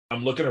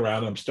I'm looking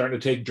around. I'm starting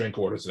to take drink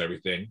orders and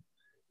everything.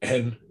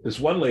 And this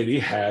one lady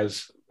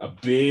has a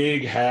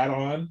big hat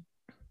on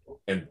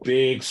and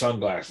big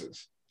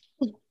sunglasses.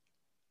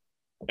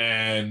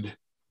 And,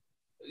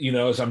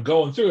 as I'm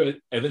going through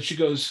it, and then she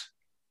goes,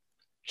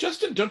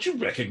 Justin, don't you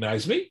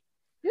recognize me?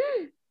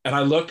 And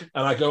I look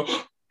and I go,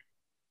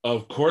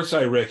 of course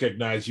I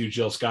recognize you,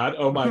 Jill Scott.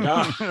 Oh my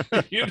God.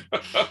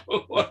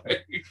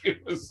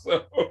 It was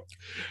so,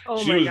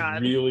 she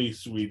was really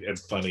sweet and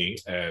funny.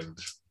 And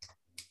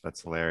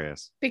that's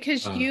hilarious.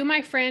 Because you,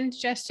 my friend,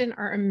 Justin,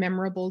 are a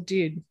memorable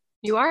dude.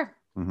 You are.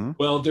 Mm-hmm.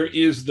 Well, there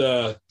is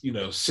the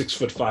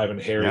 6'5"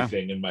 and hairy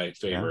thing in my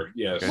favor.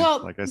 Yeah. Yes. Okay.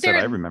 Well, like I said,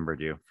 I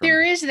remembered you.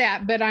 There is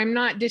that, but I'm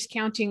not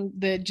discounting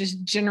the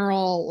just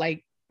general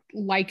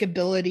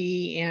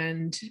likability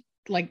and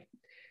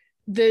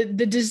the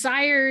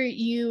desire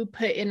you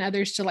put in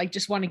others to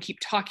just want to keep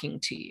talking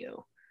to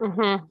you.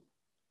 Mm-hmm.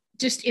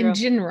 Just in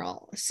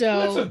general. So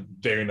that's a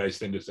very nice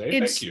thing to say.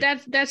 Thank you.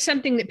 That's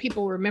something that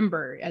people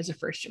remember as a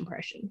first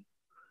impression.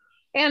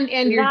 And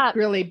you're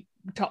really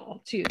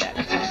tall too.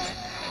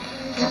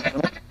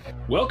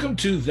 Welcome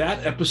to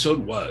That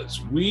Episode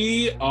Was.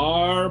 We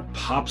are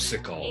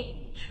Popsicle.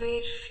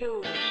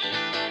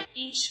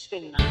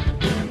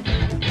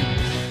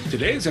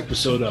 Today's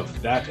episode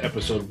of That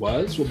Episode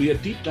Was will be a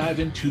deep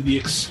dive into The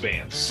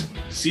Expanse,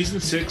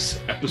 Season 6,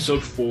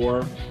 Episode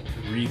 4,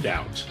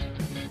 Redoubt.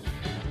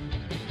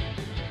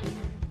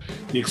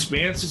 The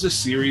Expanse is a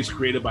series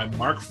created by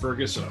Mark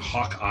Fergus and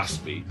Hawk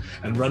Ostby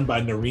and run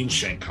by Noreen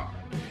Shankar.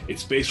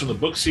 It's based on the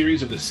book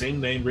series of the same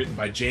name written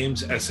by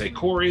James S.A.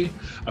 Corey,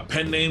 a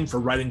pen name for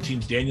writing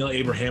teams Daniel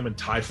Abraham and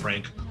Ty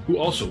Frank, who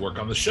also work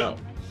on the show.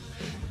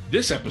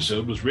 This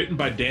episode was written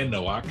by Dan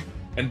Nowak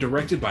and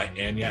directed by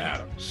Anya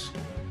Adams.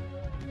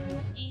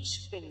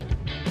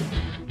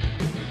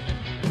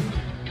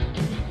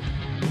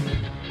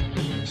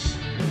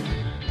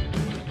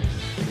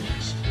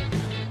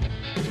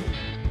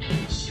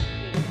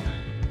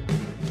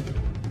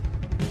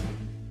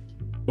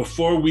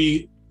 Before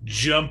we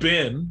jump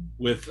in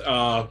with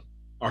our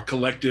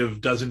collective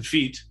dozen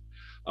feet,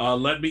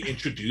 let me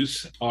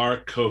introduce our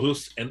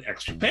co-host and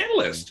extra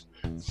panelist.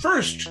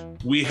 First,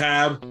 we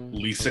have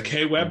Lisa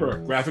K. Weber,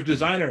 graphic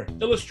designer,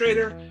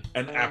 illustrator,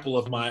 and apple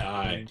of my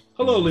eye.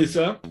 Hello,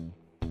 Lisa.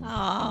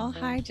 Oh,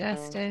 hi,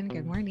 Justin.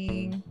 Good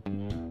morning.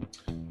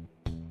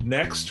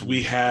 Next,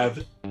 we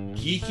have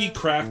geeky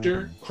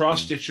crafter,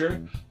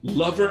 cross-stitcher,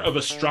 lover of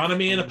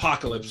astronomy and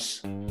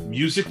apocalypse.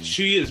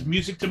 She is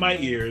music to my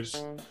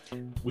ears.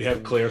 We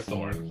have Claire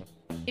Thorne.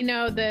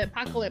 The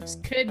apocalypse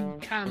could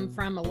come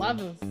from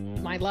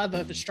my love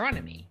of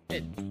astronomy.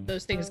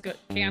 Those things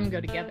can go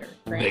together.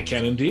 Right? They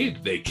can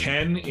indeed. They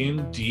can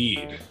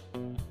indeed.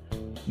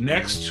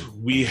 Next,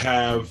 we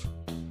have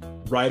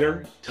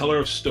writer, teller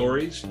of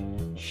stories,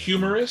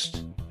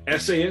 humorist,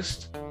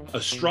 essayist,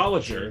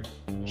 astrologer.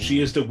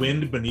 She is the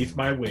wind beneath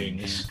my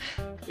wings.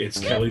 It's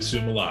Kelly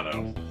Sue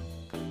Milano.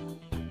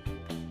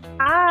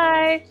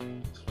 Hi.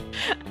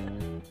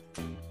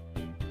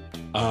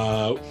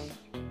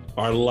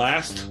 Our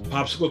last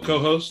Popsicle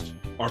co-host,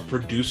 our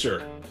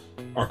producer,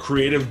 our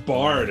creative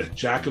bard,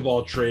 jack of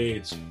all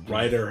trades,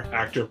 writer,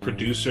 actor,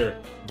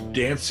 producer,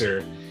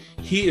 dancer.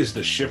 He is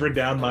the shiver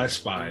down my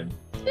spine.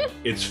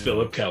 It's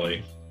Philip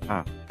Kelly.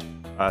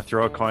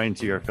 Throw a coin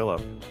to your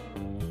Philip.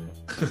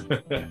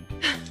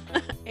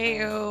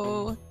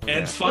 Ew.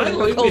 And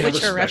finally, we have a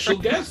special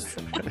guest.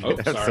 Oh,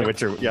 sorry.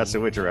 It's a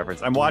Witcher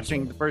reference. I'm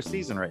watching the first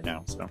season right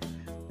now, so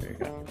there you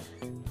go.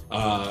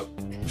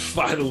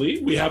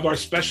 Finally, we have our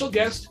special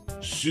guest,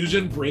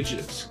 Susan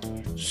Bridges.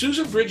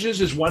 Susan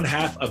Bridges is one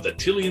half of the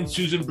Tilly and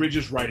Susan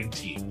Bridges writing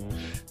team.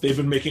 They've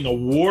been making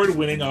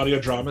award-winning audio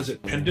dramas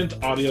at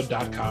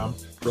pendantaudio.com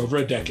for over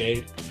a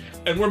decade,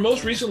 and were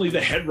most recently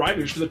the head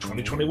writers for the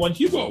 2021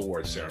 Hugo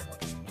Awards ceremony.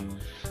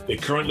 They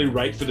currently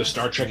write for the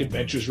Star Trek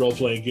Adventures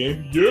role-playing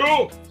game,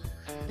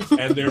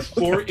 and their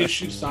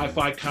 4-issue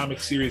sci-fi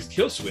comic series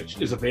Kill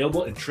Switch is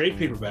available in trade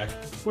paperback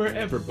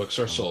wherever books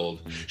are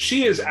sold.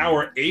 She is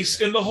our ace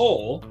in the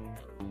hole,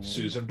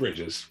 Susan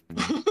Bridges.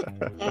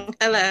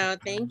 Hello,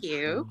 thank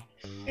you.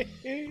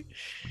 Yay.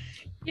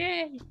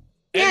 And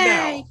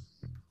now,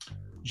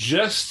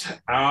 just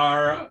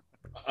our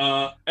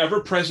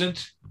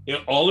ever-present,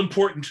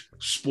 all-important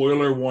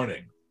spoiler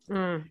warning.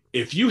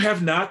 If you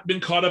have not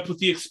been caught up with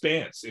The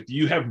Expanse, if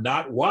you have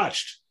not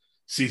watched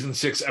Season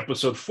 6,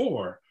 Episode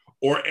 4,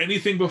 or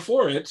anything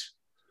before it,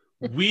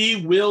 we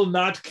will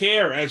not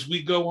care as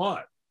we go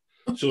on.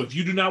 So if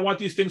you do not want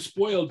these things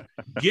spoiled,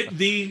 get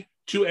thee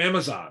to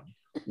Amazon,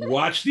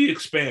 watch The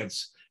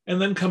Expanse, and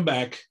then come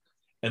back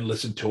and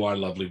listen to our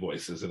lovely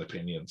voices and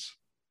opinions.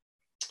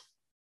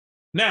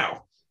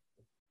 Now,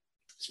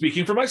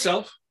 speaking for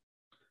myself,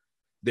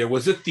 there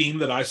was a theme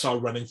that I saw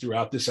running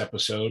throughout this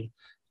episode,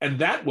 and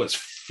that was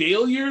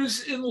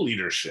failures in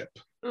leadership.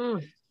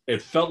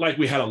 It felt like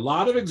we had a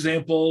lot of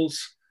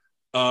examples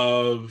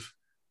of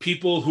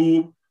people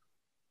who,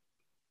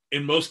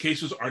 in most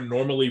cases, are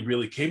normally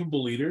really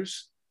capable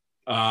leaders,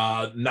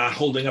 not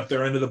holding up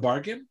their end of the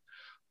bargain,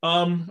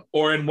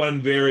 or in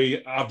one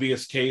very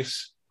obvious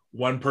case,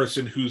 one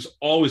person who's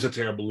always a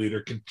terrible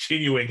leader,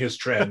 continuing his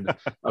trend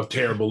of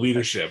terrible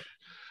leadership.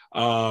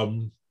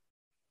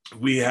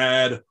 We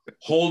had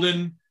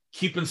Holden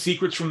keeping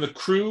secrets from the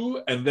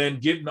crew and then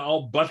getting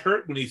all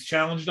butthurt when he's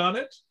challenged on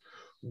it.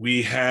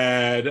 We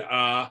had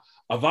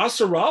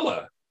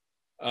Avasarala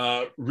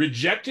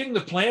rejecting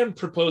the plan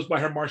proposed by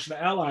her Martian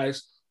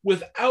allies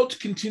without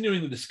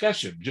continuing the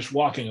discussion, just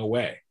walking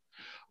away.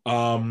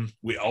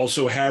 We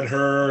also had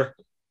her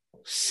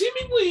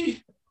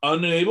seemingly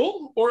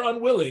unable or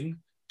unwilling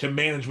to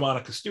manage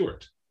Monica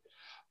Stewart.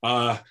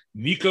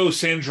 Nico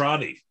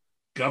Sandrani,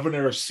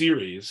 governor of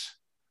Ceres,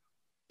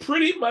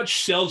 pretty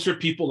much sells her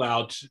people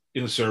out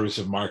in the service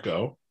of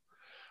Marco.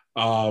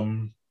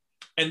 And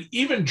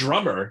even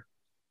Drummer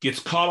gets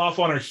caught off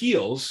on her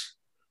heels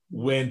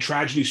when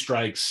tragedy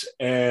strikes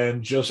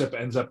and Joseph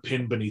ends up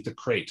pinned beneath a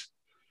crate.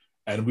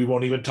 And we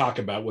won't even talk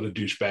about what a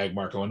douchebag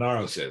Marco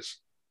Inaros is.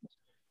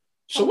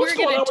 So what's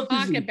going on with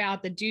these? Talk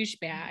about the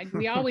douchebag.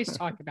 We always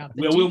talk about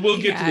the we'll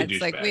get to the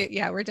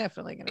douchebag. We're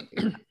definitely going to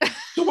do that.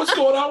 So what's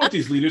going on with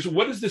these leaders?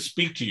 What does this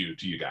speak to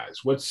you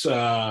guys? What's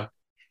going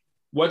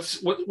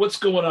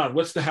on?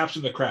 What's the haps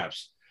and the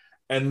craps?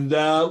 And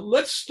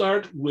let's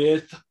start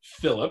with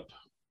Philip,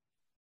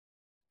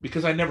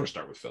 because I never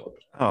start with Philip.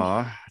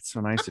 Oh, that's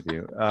so nice of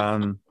you.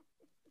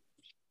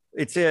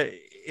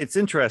 It's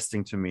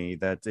interesting to me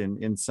that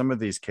in some of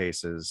these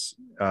cases,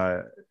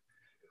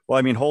 well,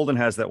 I mean, Holden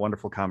has that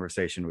wonderful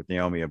conversation with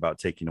Naomi about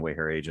taking away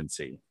her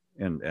agency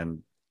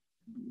and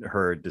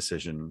her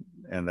decision,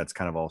 and that's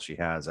kind of all she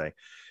has. I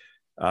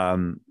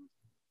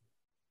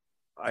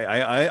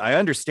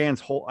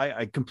understand.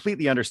 I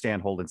completely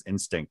understand Holden's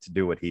instinct to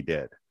do what he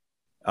did.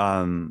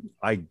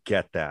 I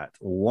get that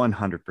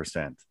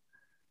 100%,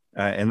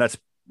 and that's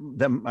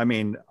them. I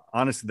mean,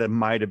 honestly, that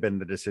might have been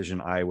the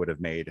decision I would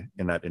have made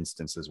in that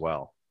instance as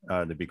well.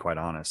 To be quite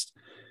honest.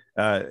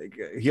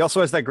 He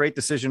also has that great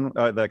decision,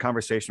 the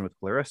conversation with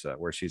Clarissa,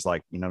 where she's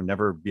like,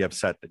 never be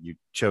upset that you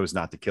chose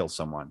not to kill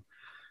someone,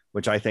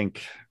 which I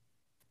think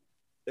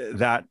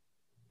that,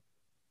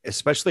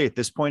 especially at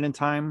this point in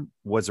time,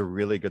 was a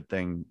really good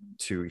thing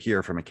to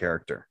hear from a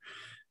character,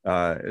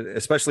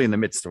 especially in the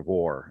midst of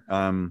war.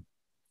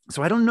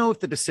 So I don't know if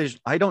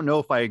I don't know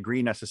if I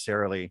agree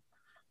necessarily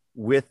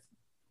with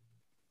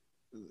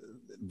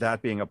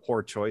that being a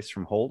poor choice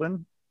from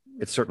Holden.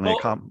 It's certainly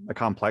a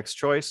complex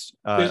choice.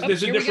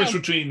 There's a difference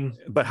between,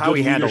 but how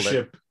he handled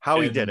it,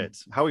 how he did it,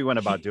 how he went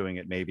about doing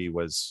it, maybe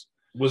was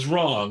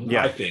wrong.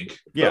 Yeah. I think.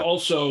 Yeah. But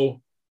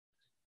also,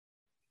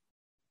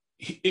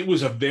 it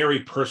was a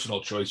very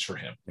personal choice for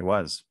him. It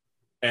was,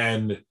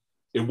 and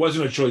it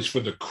wasn't a choice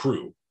for the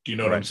crew. Do you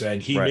know what I'm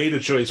saying? He made a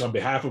choice on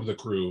behalf of the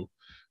crew,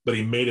 but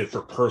he made it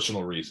for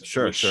personal reasons.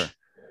 Sure.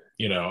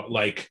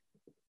 Like.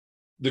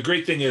 The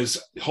great thing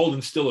is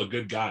Holden's still a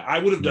good guy. I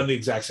would have done the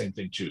exact same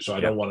thing too. So I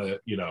don't want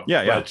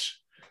to,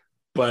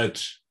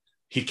 but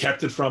he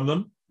kept it from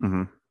them,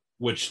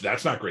 which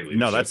that's not great leadership.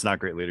 No, that's not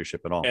great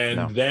leadership at all.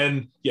 And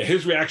then,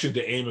 his reaction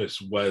to Amos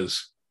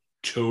was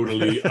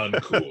totally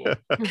uncool.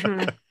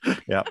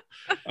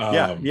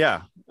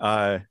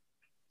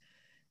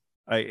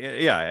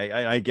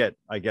 I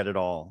get it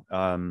all.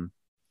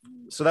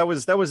 So that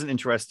was an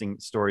interesting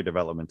story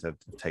development to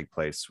take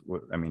place.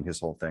 I mean, his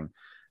whole thing.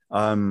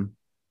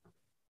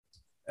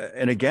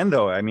 And again,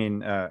 though, I mean,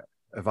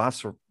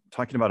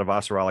 talking about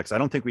Avasarala, I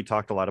don't think we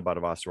talked a lot about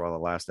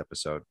Avasarala last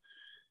episode.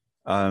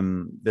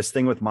 This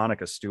thing with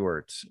Monica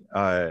Stewart,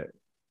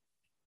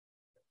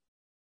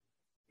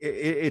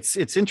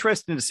 it's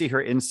interesting to see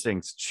her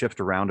instincts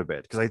shift around a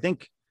bit, because I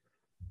think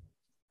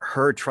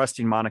her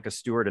trusting Monica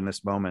Stewart in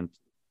this moment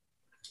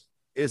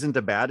isn't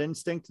a bad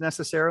instinct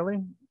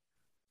necessarily.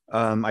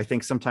 I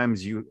think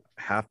sometimes you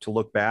have to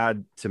look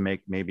bad to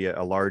make maybe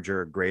a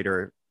larger,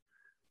 greater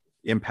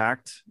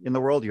impact in the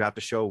world. You have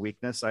to show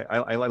weakness.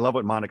 I love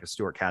what Monica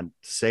Stewart had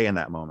to say in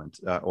that moment,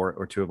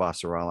 or to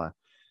Avasarala,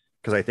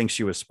 because I think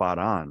she was spot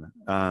on.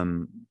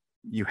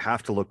 You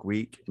have to look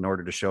weak in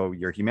order to show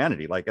your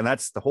humanity, and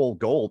that's the whole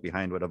goal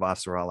behind what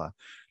Avasarala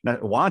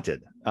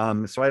wanted.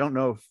 So I don't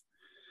know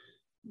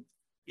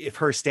if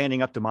her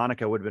standing up to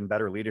Monica would have been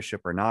better leadership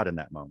or not in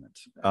that moment,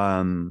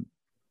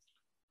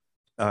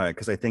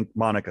 because I think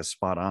Monica's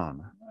spot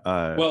on.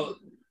 Well,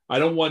 I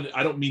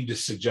don't mean to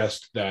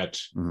suggest that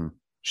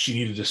she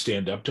needed to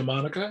stand up to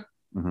Monica,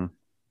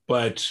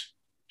 but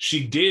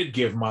she did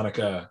give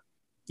Monica,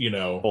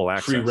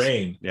 free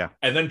reign,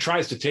 and then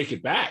tries to take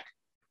it back.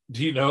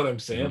 Do you know what I'm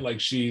saying?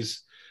 Like,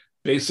 she's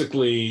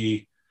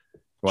basically,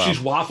 she's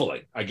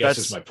waffling, I guess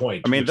is my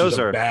point. I mean, those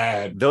are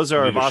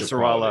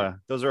Avasarala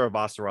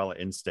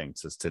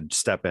instincts, is to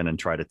step in and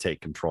try to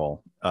take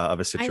control of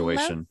a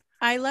situation.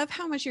 I love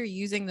how much you're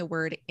using the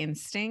word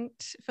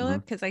instinct,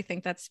 Philip, because I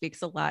think that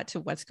speaks a lot to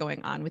what's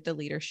going on with the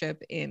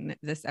leadership in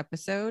this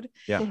episode.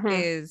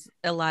 Is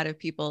a lot of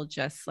people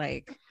just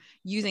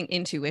using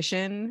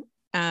intuition,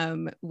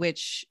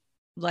 which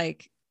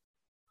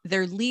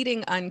they're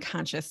leading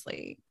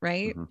unconsciously,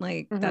 right?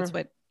 That's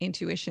what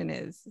intuition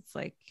is. It's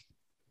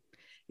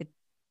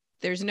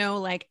there's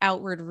no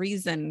outward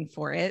reason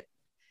for it.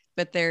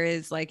 but there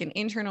is like an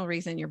internal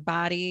reason your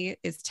body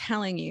is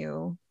telling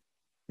you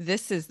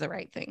this is the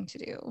right thing to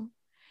do.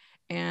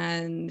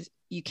 And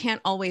you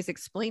can't always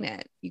explain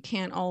it. You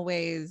can't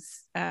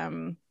always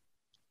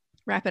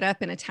wrap it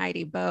up in a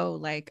tidy bow,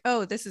 like,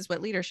 oh, this is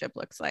what leadership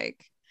looks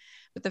like.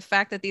 But the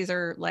fact that these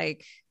are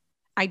like,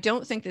 I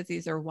don't think that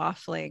these are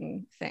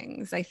waffling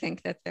things. I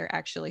think that they're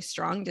actually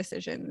strong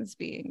decisions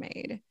being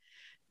made,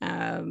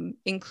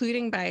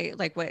 including by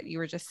like what you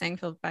were just saying,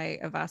 Phil, by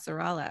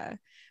Avasarala.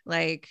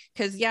 Like,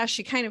 because yeah,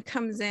 she kind of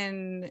comes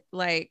in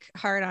like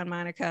hard on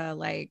Monica,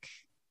 like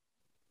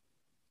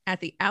at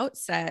the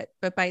outset,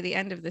 but by the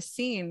end of the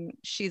scene,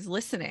 she's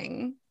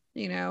listening,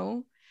 you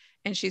know,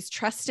 and she's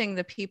trusting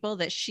the people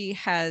that she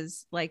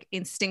has like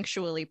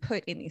instinctually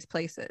put in these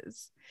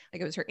places.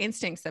 Like it was her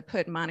instincts that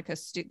put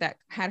that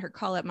had her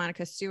call up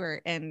Monica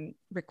Stewart and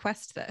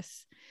request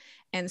this.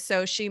 And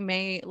so she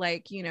may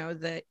like, you know,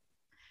 that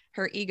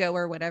her ego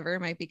or whatever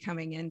might be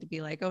coming in to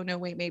be like, oh no,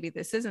 wait, maybe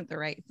this isn't the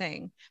right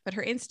thing. But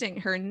her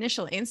instinct, her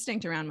initial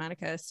instinct around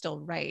Monica is still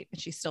right.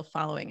 And she's still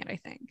following it, I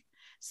think.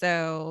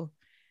 So,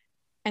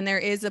 and there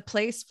is a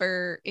place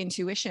for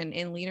intuition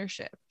in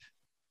leadership.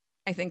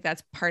 I think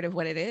that's part of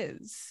what it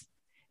is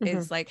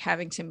like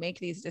having to make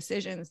these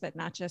decisions that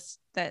not just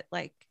that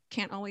like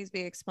can't always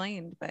be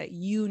explained, but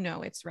you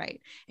know it's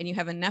right. And you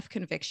have enough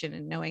conviction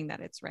in knowing that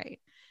it's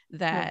right,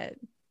 that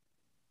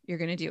you're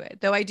going to do it.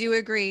 Though I do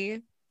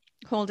agree,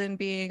 Holden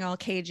being all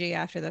cagey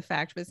after the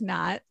fact was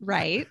not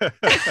right.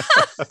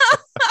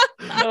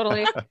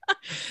 Totally.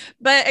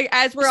 But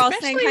as we're all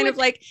saying, kind with, of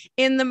like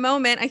in the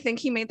moment, I think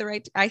he made the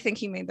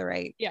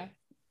right. Yeah.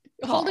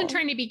 Call. Holden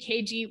trying to be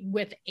cagey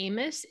with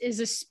Amos is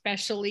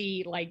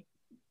especially like,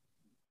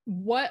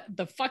 what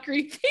the fuck are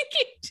you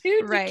thinking,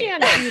 dude? Right. You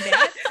can't do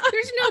that.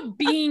 There's no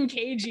being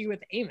cagey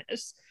with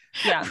Amos.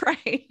 Yeah.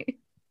 Right.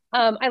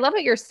 I love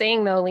what you're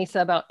saying though,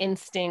 Lisa, about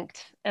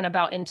instinct and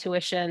about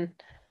intuition.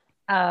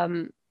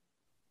 I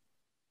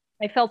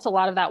felt a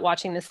lot of that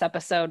watching this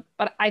episode,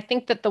 but I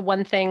think that the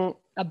one thing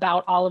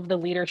about all of the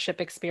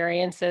leadership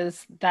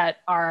experiences that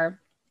are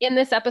in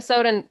this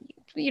episode, and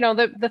you know,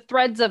 the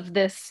threads of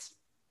this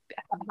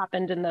have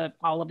happened in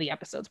all of the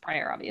episodes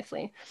prior,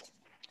 obviously.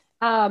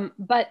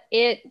 But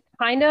it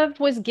kind of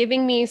was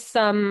giving me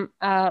some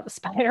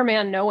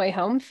Spider-Man No Way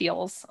Home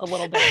feels a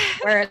little bit,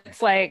 where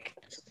it's like,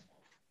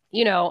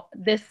 you know,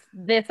 this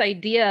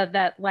idea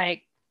that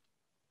like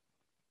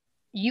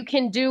you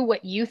can do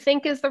what you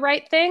think is the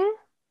right thing,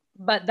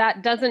 but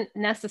that doesn't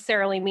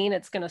necessarily mean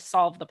it's going to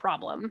solve the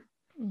problem,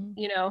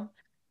 you know?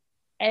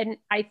 And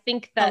I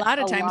think that a lot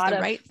of times the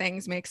right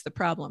things makes the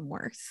problem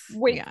worse.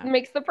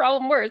 Makes the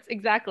problem worse.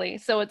 Exactly.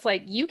 So it's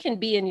like, you can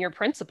be in your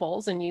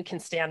principles and you can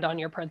stand on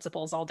your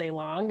principles all day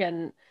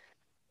long.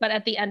 But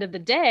at the end of the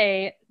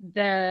day,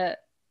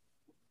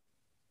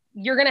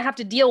 you're going to have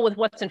to deal with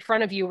what's in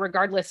front of you,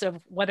 regardless of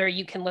whether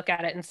you can look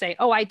at it and say,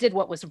 oh, I did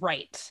what was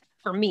right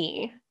for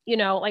me. You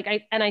know, like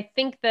I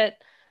think that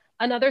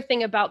another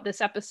thing about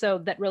this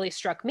episode that really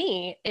struck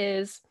me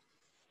is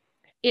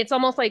it's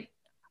almost like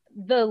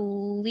the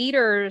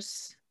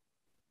leaders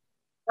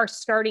are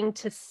starting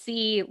to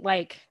see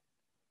like,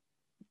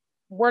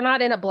 we're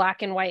not in a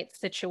black and white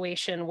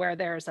situation where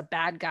there's a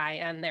bad guy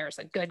and there's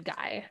a good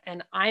guy.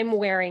 And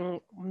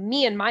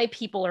me and my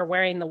people are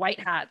wearing the white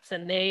hats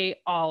and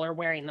they all are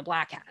wearing the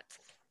black hats,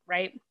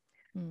 right?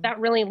 That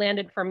really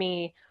landed for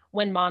me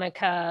when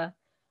Monica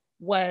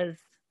was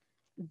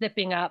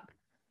zipping up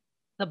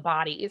the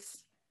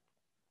bodies,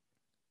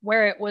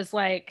 where it was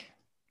like,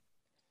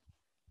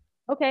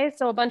 okay,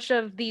 so a bunch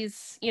of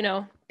these, you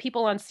know,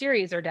 people on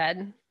Ceres are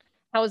dead.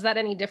 How is that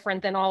any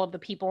different than all of the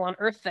people on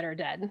Earth that are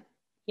dead?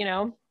 You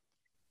know,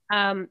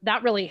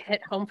 that really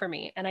hit home for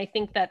me. And I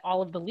think that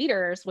all of the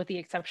leaders, with the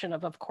exception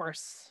of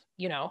course,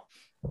 you know,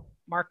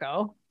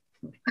 Marco,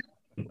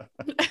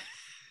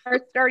 are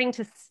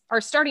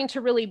starting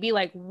to really be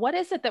like, what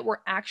is it that we're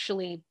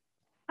actually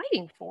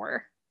fighting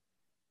for?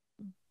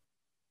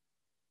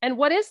 And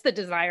what is the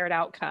desired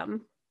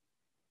outcome?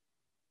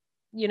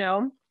 You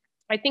know,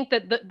 I think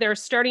that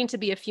there's starting to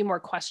be a few more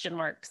question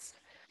marks,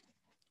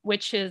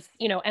 which is,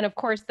 you know, and of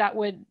course that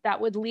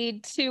would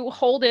lead to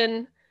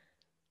Holden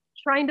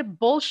trying to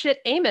bullshit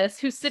Amos,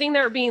 who's sitting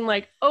there being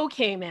like,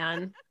 okay,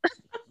 man.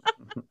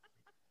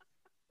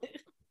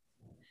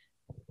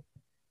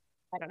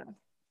 I don't know.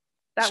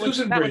 That was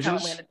how it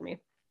landed for me.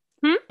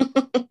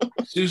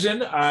 Susan,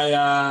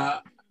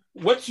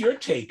 what's your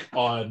take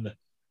on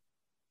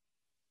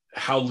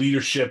how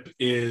leadership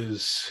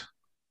is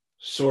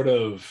sort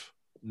of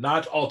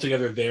not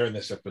altogether there in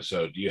this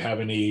episode? Do you have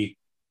any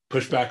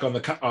pushback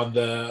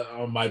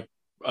on my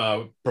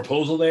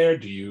proposal there?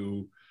 Do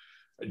you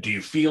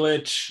feel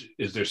it?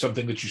 Is there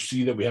something that you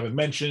see that we haven't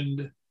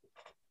mentioned?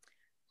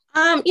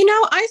 You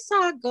know, I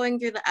saw going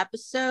through the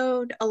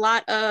episode a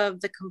lot of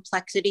the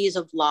complexities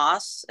of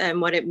loss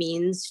and what it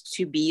means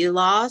to be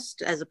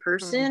lost as a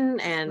person,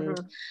 and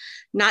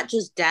not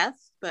just death,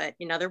 but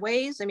in other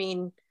ways. I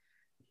mean,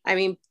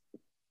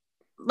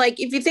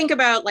 like if you think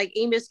about like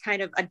Amos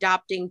kind of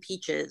adopting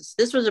Peaches,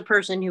 this was a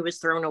person who was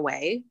thrown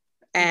away.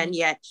 and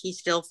yet he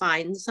still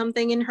finds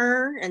something in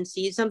her and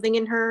sees something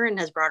in her and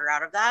has brought her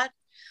out of that.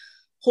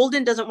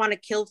 Holden doesn't want to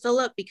kill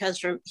Philip because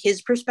from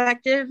his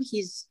perspective,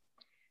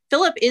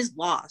 Philip is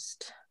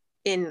lost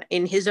in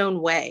his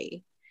own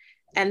way.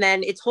 And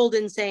then it's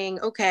Holden saying,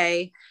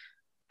 okay,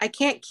 I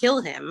can't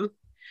kill him.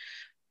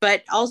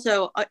 But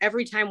also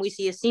every time we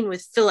see a scene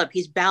with Philip,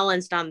 he's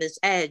balanced on this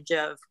edge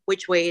of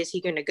which way is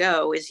he going to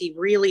go? Is he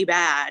really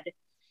bad?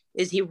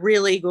 Is he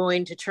really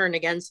going to turn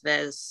against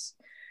this?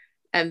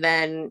 And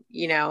then,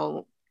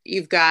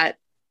 you've got,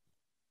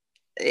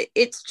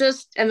 it's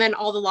just, and then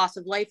all the loss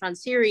of life on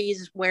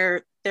series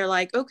where they're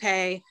like,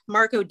 okay,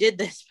 Marco did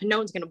this, but no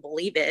one's going to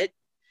believe it.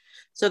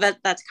 So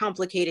that's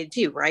complicated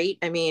too, right?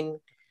 I mean,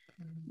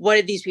 what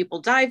did these people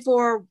die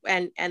for?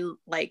 And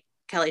like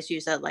Kelly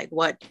Sue said, like,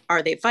 what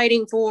are they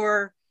fighting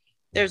for?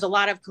 There's a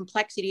lot of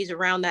complexities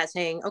around that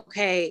saying,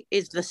 okay,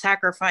 is the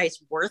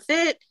sacrifice worth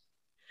it?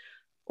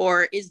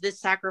 Or is this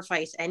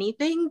sacrifice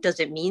anything? Does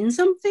it mean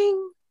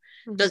something?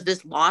 Does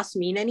this loss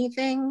mean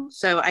anything?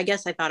 So I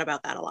guess I thought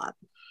about that a lot.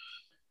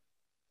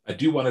 I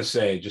do want to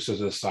say, just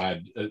as an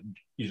aside,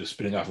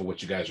 spinning off of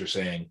what you guys are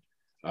saying,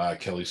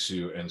 Kelly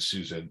Sue and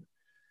Susan,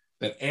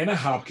 that Anna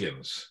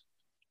Hopkins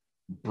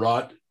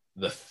brought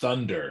the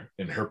thunder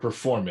in her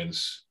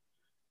performance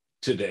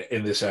today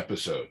in this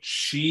episode.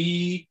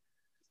 She,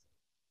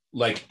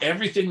 like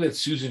everything that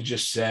Susan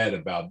just said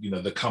about,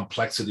 the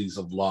complexities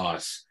of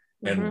loss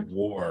and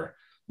war,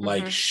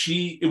 like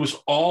it was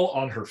all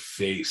on her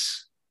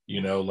face,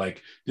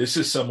 like this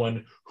is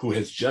someone who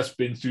has just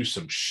been through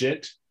some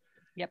shit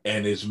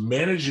and is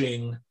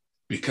managing,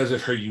 because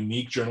of her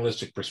unique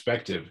journalistic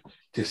perspective,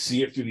 to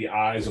see it through the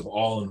eyes of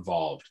all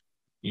involved.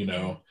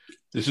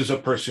 This is a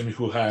person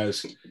who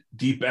has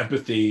deep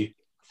empathy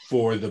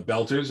for the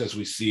Belters, as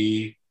we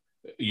see,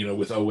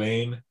 with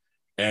Owain,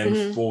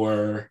 and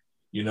for,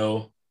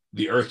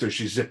 the Earther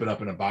she's zipping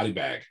up in a body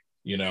bag,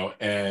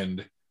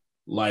 and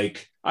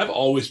like, I've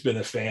always been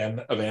a fan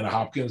of Anna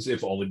Hopkins,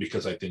 if only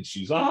because I think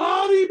she's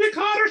Audie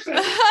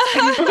McCotterson.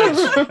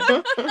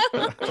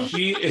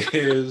 She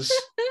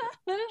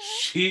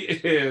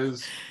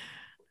is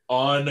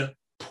on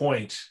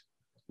point.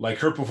 Like,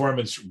 her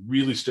performance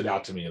really stood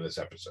out to me in this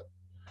episode.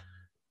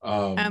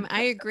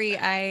 I agree.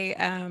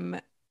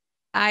 I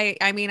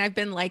mean, I've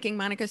been liking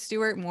Monica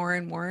Stewart more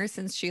and more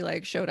since she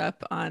showed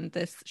up on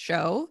this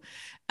show.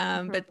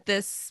 But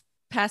this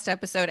past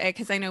episode,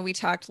 because I know we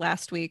talked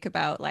last week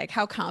about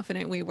how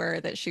confident we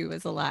were that she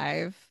was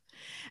alive.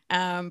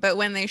 But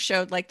when they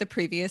showed the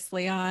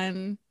previously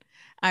on,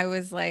 I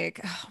was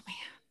like, oh man.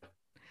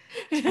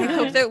 I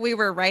hope that we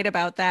were right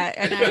about that.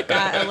 And I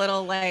got a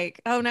little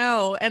oh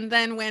no. And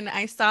then when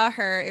I saw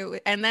her,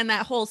 and then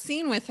that whole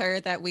scene with her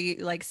that we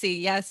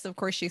see, yes, of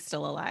course she's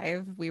still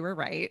alive. We were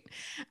right.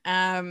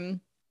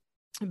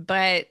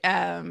 But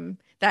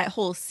that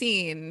whole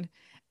scene,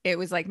 it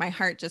was my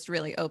heart just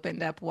really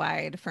opened up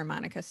wide for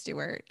Monica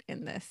Stewart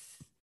in this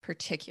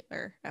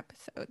particular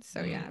episode.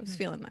 So yeah, I was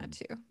feeling that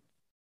too.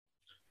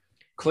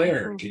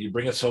 Claire, can you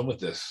bring us home with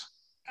this?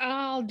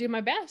 I'll do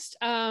my best.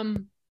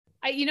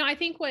 I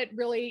think what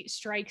really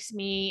strikes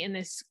me in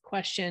this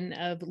question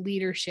of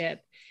leadership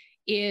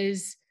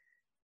is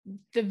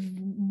the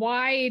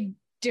wide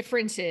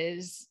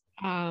differences,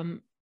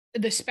 the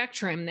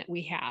spectrum that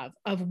we have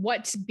of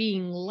what's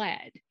being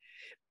led.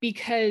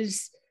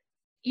 Because,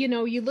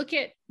 you look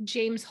at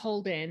James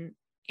Holden,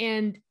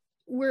 and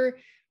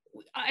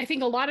I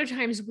think a lot of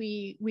times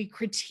we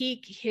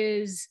critique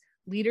his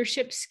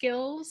leadership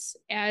skills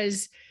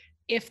as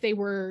if they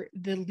were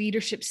the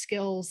leadership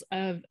skills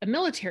of a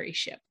military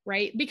ship,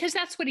 right? Because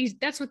that's what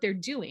they're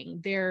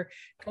doing. They're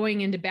going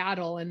into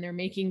battle and they're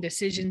making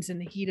decisions in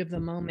the heat of the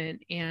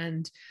moment.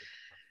 And,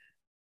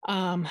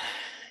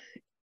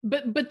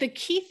 but the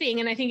key thing,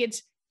 and I think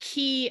it's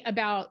key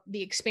about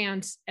the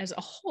Expanse as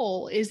a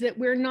whole, is that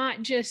we're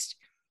not just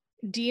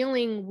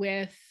dealing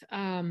with,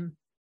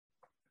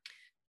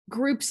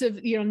 groups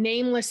of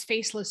nameless,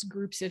 faceless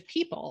groups of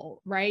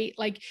people, right?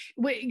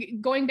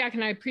 Going back,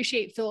 and I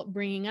appreciate Philip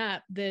bringing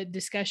up the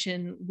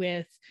discussion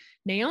with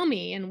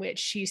Naomi, in which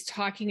she's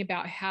talking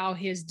about how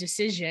his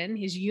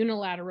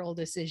unilateral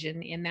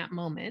decision in that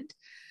moment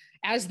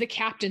as the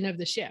captain of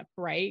the ship,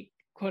 right,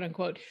 quote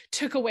unquote,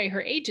 took away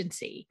her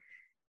agency,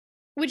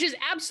 which is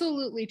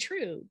absolutely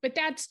true. But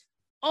that's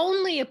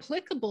only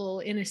applicable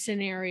in a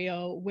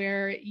scenario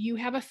where you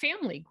have a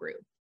family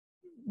group.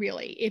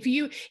 Really,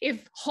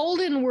 if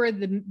Holden were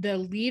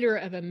the leader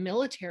of a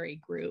military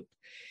group,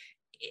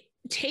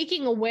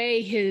 taking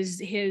away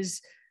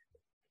his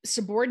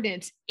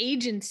subordinates'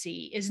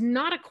 agency is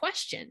not a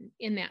question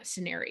in that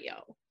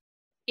scenario.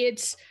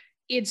 It's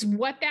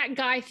what that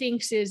guy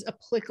thinks is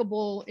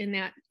applicable in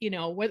that,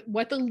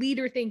 what the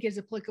leader think is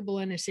applicable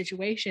in a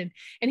situation,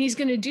 and he's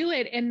going to do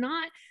it and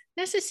not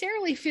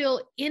necessarily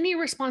feel any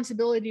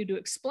responsibility to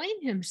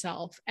explain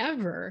himself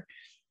ever.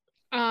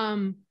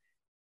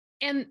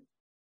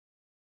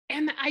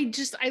 And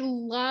I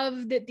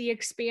love that the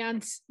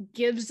Expanse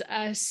gives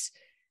us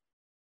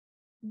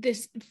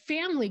this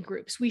family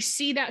groups. We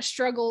see that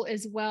struggle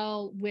as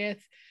well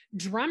with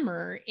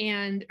drummer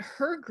and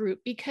her group,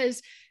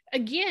 because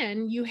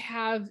again, you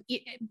have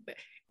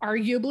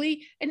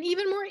arguably an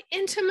even more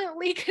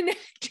intimately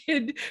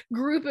connected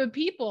group of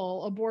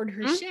people aboard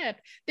her ship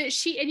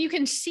that and you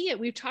can see it.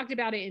 We've talked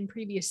about it in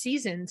previous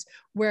seasons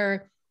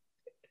where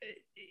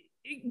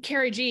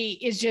Kara G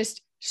is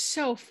just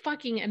so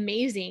fucking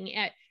amazing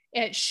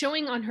at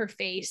showing on her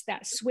face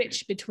that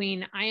switch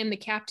between I am the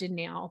captain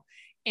now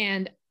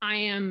and I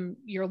am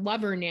your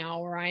lover now,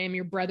 or I am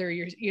your brother,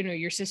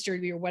 your sister,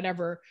 your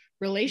whatever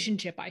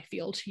relationship I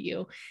feel to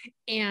you.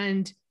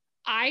 And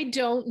I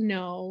don't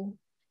know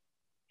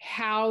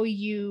how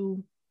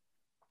you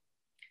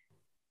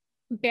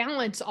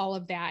balance all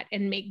of that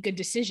and make good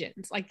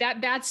decisions like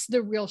that. That's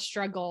the real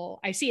struggle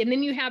I see. And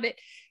then you have it,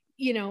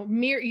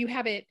 you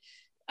have it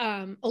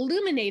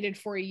illuminated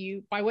for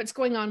you by what's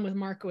going on with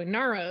Marco and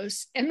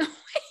Naros, and the way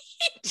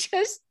he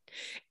just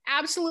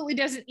absolutely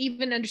doesn't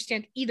even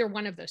understand either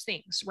one of those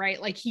things,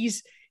 right? Like he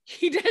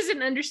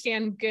doesn't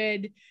understand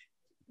good,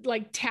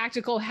 like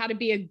tactical, how to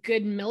be a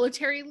good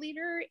military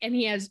leader, and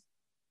he has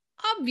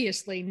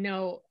obviously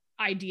no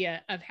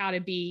idea of how to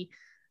be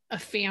a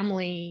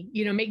family,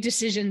 make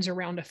decisions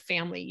around a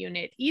family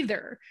unit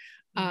either.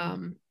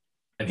 And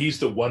he's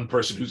the one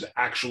person who's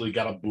actually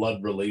got a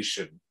blood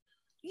relation,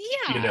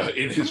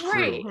 in his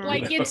crew.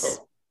 Like it's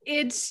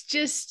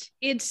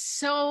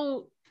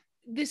so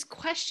this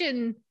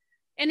question,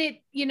 and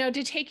it,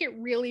 to take it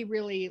really,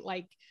 really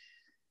like,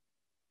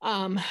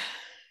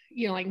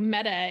 like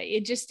meta,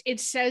 it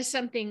says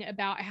something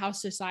about how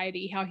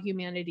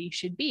humanity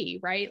should be,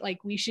 right?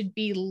 Like we should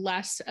be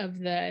less of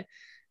the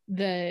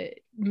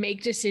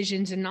make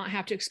decisions and not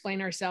have to explain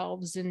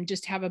ourselves and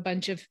just have a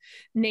bunch of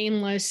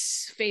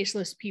nameless,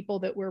 faceless people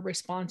that we're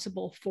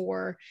responsible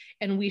for.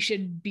 And we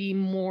should be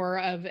more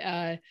of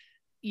a,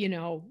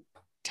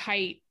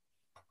 tightly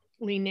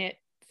knit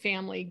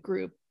family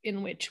group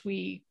in which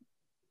we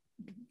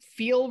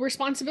feel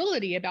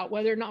responsibility about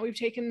whether or not we've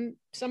taken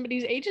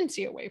somebody's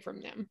agency away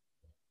from them.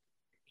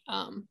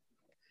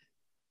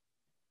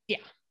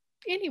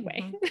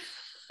 Anyway.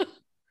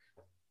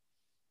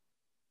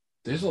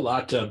 There's a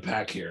lot to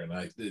unpack here, and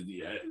I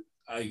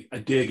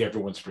dig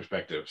everyone's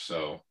perspective.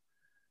 So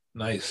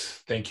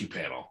nice. Thank you,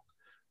 panel.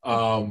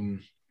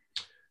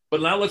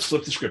 But now let's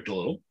flip the script a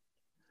little,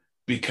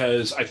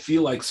 because I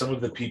feel like some of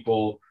the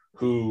people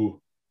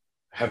who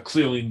have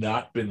clearly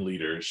not been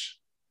leaders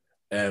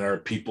and are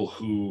people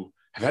who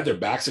have had their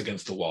backs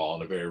against the wall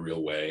in a very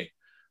real way,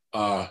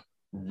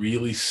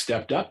 really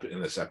stepped up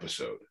in this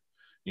episode.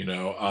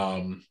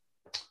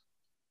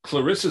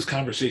 Clarissa's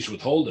conversation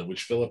with Holden,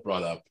 which Philip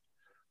brought up,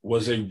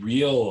 was a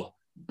real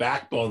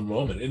backbone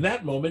moment. In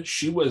that moment,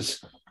 she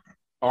was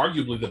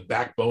arguably the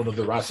backbone of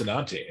the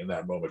Rocinante in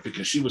that moment,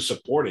 because she was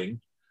supporting,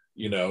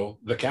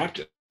 the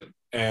captain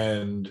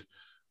and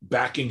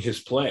backing his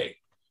play,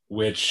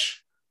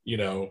 which,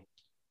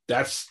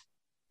 that's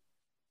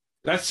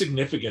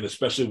significant,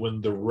 especially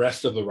when the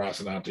rest of the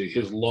Rocinante,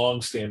 his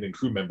long-standing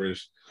crew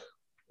members,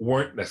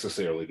 weren't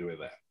necessarily doing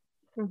that.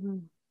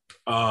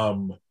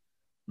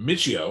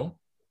 Michio,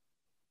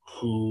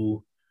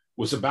 who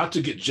was about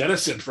to get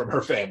jettisoned from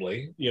her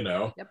family,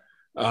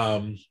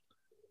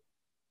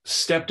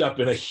 stepped up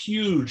in a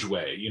huge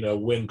way,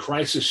 when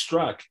crisis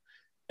struck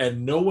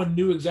and no one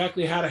knew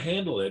exactly how to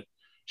handle it.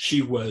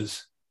 She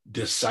was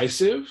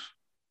decisive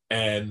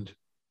and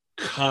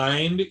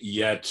kind,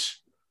 yet,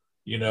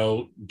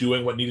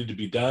 doing what needed to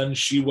be done.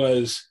 She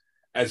was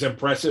as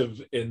impressive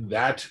in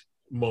that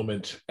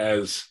moment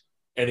as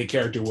any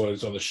character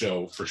was on the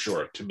show, for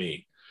sure, to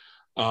me.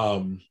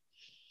 And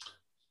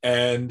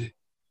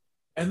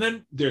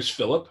then there's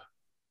Philip,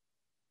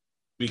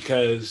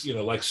 because,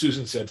 like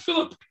Susan said,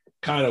 Philip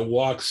kind of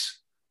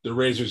walks the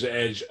razor's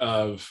edge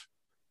of,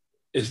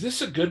 is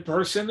this a good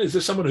person? Is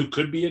this someone who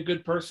could be a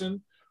good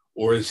person?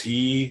 Or is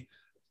he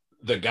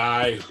the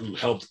guy who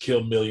helped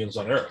kill millions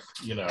on Earth,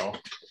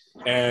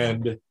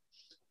 And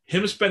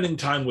him spending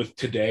time with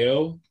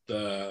Tadeo,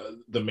 the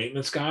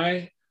maintenance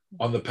guy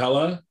on the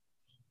Pella,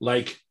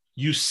 like,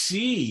 you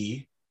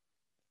see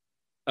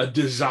a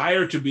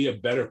desire to be a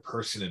better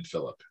person in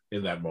Philip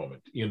in that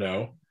moment,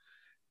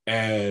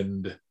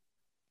 and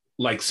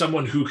like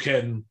someone who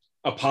can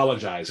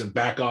apologize and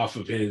back off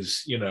of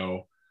his,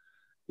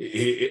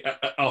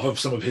 off of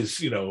some of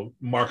his,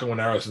 Marco and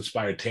Aros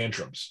inspired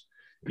tantrums,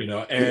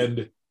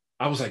 and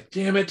I was like,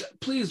 damn it,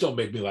 please don't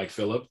make me like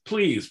Philip,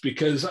 please,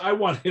 because I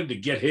want him to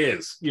get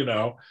his,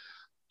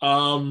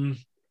 And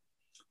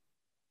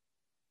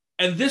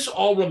this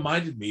all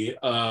reminded me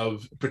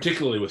of,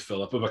 particularly with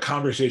Philip, of a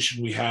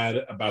conversation we had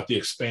about The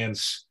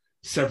Expanse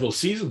several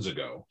seasons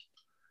ago.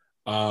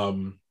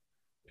 And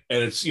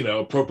it's,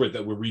 appropriate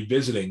that we're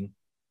revisiting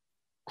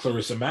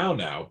Clarissa Mao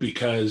now,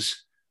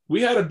 because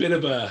we had a bit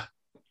of a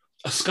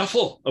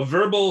scuffle, a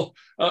verbal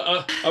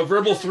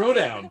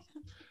throwdown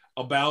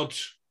about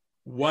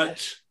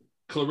what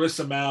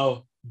Clarissa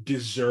Mao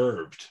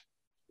deserved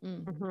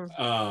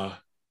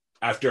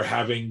after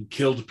having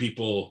killed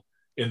people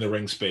in the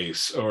ring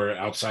space or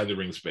outside the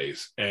ring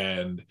space,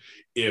 and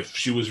if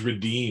she was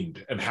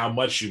redeemed and how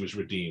much she was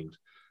redeemed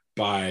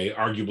by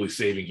arguably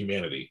saving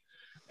humanity.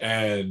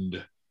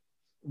 And,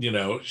 you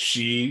know,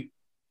 she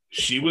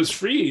was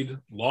freed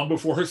long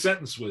before her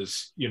sentence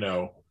was, you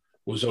know,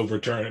 was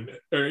overturned,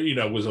 or, you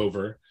know, was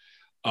over.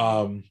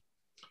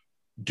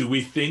 Do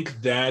we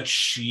think that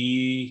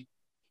should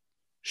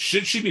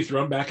she be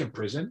thrown back in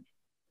prison?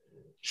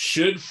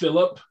 Should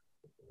Philip,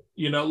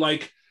 you know,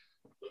 like,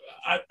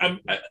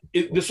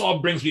 this all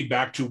brings me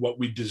back to what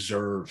we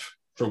deserve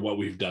for what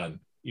we've done,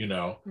 you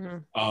know.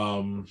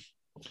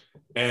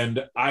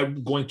 And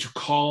I'm going to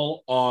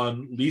call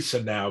on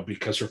Lisa now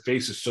because her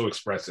face is so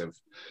expressive.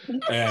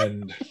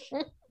 And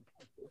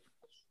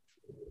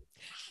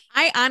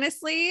I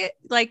honestly,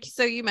 like,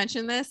 so you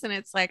mentioned this, and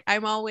it's like,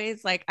 I'm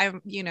always like,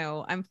 I'm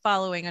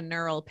following a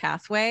neural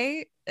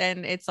pathway,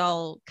 and it's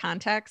all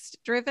context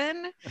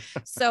driven.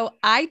 So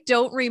I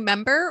don't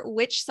remember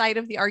which side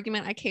of the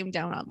argument I came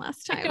down on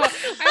last time.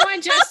 I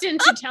want Justin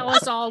to tell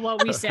us all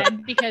what we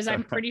said, because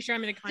I'm pretty sure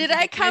I'm going to contradict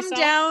Did I come myself.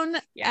 down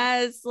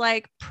as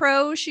like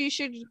pro? She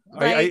should.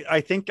 Like... I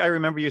think I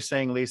remember you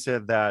saying, Lisa,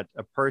 that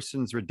a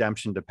person's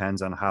redemption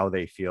depends on how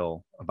they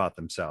feel about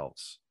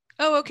themselves.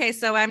 Oh, okay.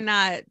 So I'm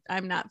not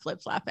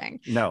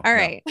flip-flopping. No. All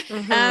right.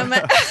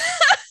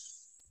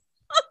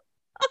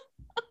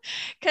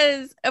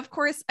 Because of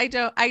course I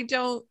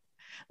don't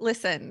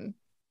listen.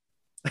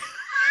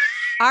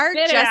 Our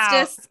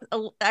justice,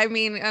 I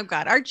mean, oh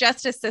God, our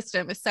justice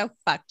system is so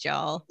fucked,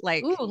 y'all.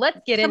 Like, ooh,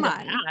 let's get into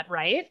that,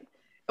 right?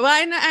 Well,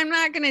 I'm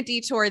not going to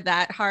detour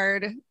that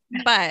hard,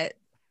 but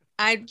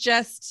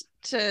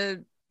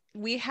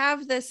we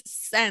have this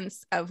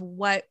sense of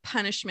what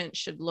punishment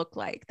should look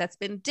like that's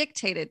been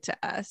dictated to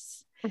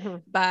us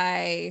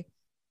by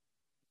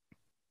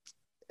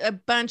a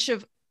bunch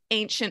of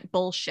ancient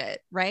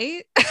bullshit,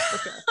 right?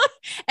 Okay.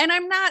 And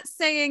I'm not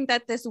saying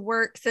that this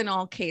works in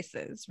all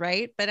cases,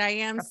 right? But I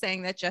am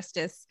saying that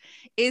justice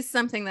is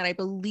something that I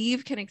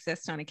believe can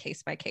exist on a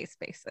case-by-case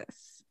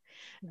basis.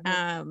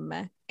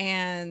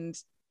 And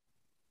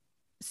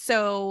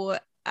so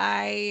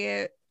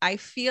I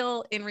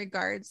feel in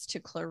regards to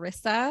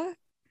Clarissa,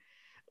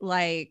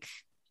 like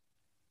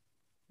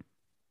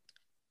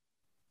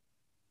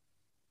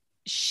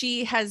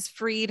she has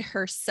freed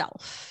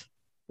herself.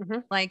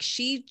 Like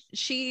she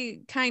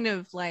kind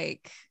of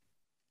like,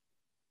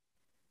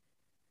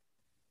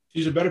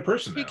 she's a better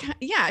person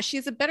now.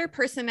 She's a better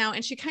person now,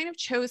 and she kind of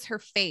chose her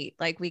fate.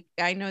 Like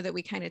I know that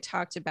we kind of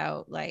talked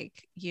about,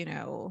 like, you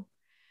know,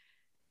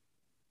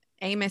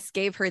 Amos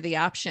gave her the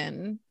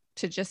option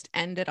to just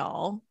end it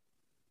all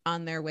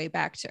on their way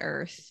back to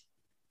Earth.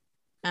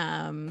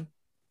 But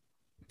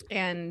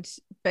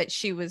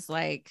she was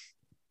like,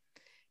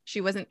 she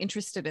wasn't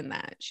interested in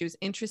that. She was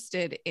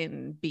interested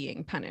in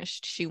being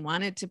punished. She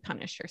wanted to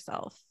punish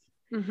herself.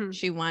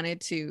 She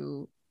wanted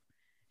to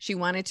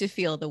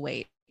feel the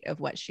weight of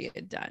what she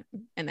had done.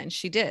 And then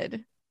she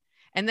did.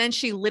 And then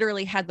she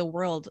literally had the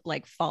world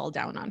like fall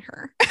down on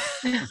her.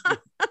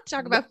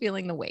 Talk about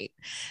feeling the weight.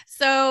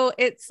 So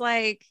it's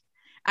like,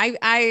 I'm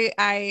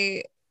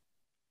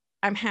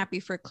happy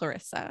for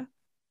Clarissa.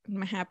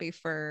 I'm happy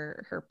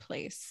for her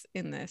place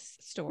in this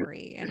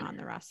story and on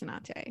the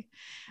Rocinante.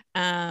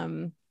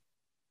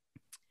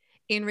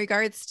 In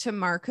regards to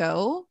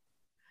Marco,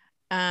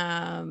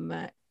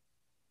 I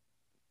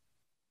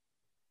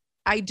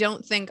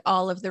don't think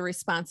all of the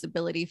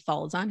responsibility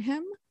falls on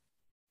him.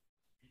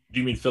 Do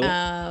you mean Philip?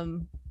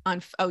 On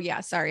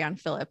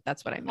Philip.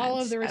 That's what I meant.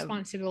 All of the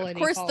responsibility. Of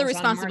course, the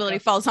responsibility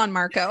falls on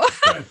Marco,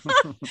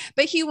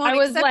 but he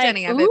won't accept like,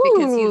 any of it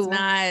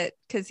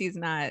because he's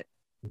not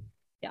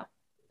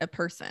a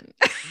person.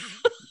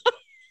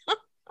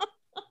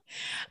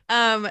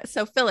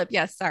 So Philip,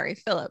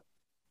 Philip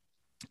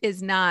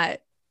is not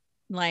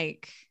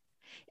like,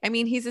 I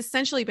mean, he's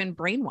essentially been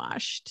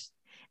brainwashed,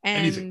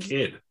 and he's a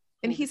kid.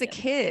 And he's a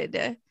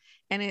kid,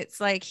 and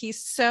it's like he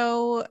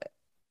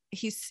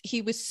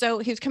was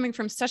coming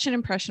from such an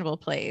impressionable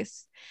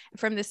place,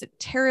 from this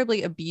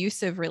terribly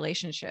abusive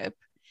relationship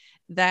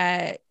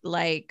that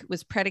like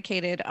was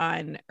predicated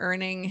on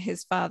earning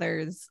his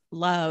father's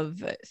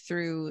love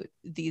through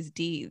these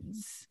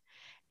deeds.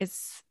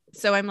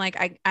 So I'm like,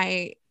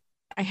 I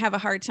have a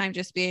hard time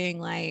just being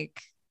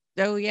like,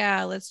 oh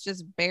yeah, let's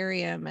just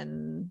bury him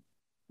and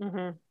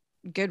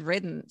good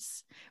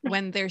riddance,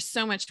 when there's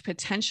so much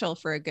potential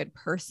for a good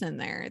person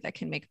there that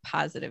can make a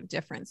positive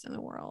difference in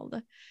the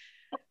world.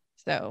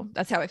 So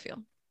that's how I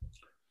feel.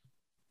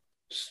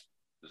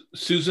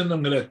 Susan,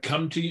 I'm going to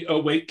come to you. Oh,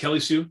 wait, Kelly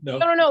Sue? No.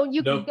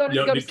 You go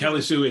to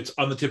Kelly Sue, it's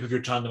on the tip of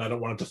your tongue and I don't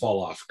want it to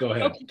fall off. Go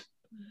ahead.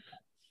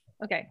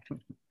 Okay.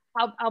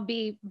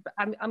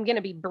 I'm going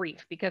to be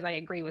brief because I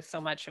agree with so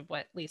much of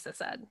what Lisa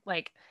said.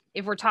 Like,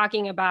 if we're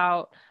talking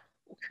about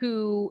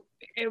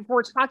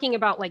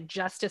like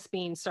justice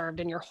being served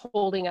and you're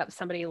holding up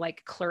somebody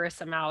like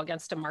Clarissa Mao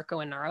against a Marco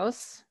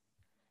Inaros,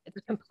 it's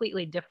a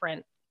completely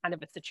different kind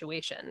of a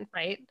situation,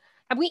 right?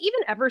 Have we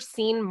even ever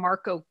seen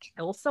Marco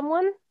kill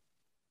someone?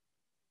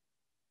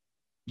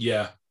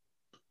 Yeah.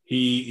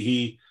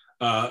 He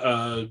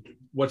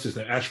what's his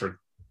name? Ashford.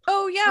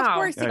 Oh yeah, of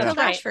course. He killed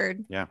right.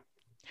 Ashford. Yeah.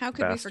 How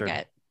could we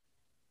forget?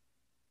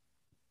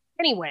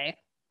 Anyway,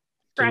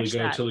 scratch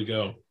that. Till we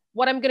go.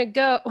 Where I'm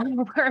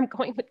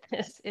going with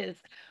this is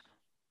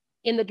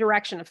in the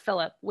direction of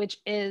Philip, which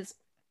is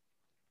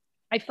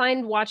I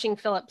find watching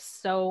Philip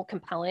so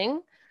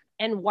compelling,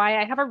 and why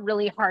I have a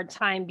really hard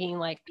time being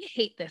like, I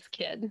hate this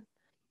kid,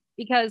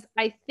 because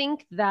I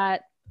think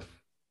that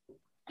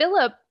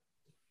Philip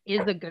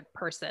is a good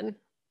person.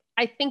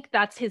 I think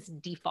that's his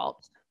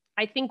default.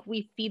 I think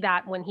we see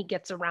that when he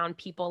gets around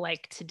people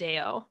like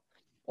Tadeo,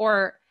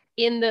 or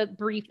in the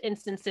brief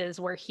instances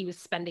where he was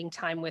spending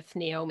time with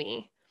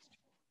Naomi.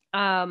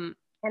 And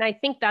I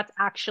think that's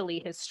actually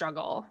his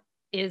struggle,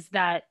 is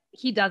that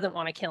he doesn't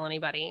want to kill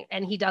anybody,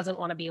 and he doesn't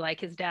want to be like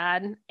his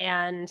dad,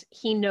 and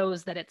he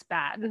knows that it's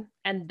bad,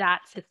 and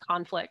that's his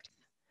conflict.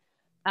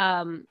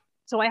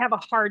 So I have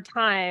a hard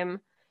time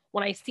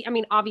when I see, I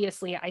mean,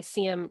 obviously I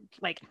see him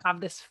like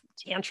have this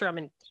tantrum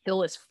and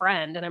kill his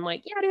friend, and I'm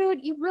like, yeah,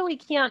 dude, you really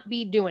can't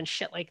be doing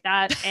shit like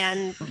that,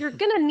 and you're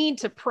gonna need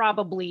to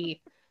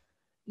probably,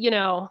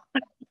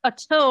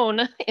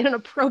 atone in an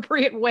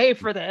appropriate way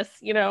for this,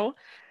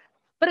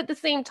 But at the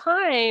same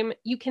time,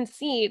 you can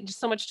see, just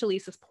so much to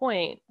Lisa's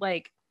point,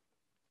 like,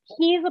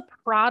 he's a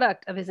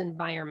product of his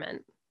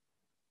environment,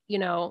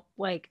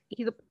 like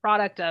he's a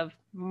product of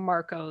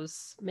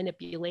Marco's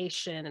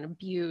manipulation and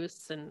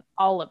abuse and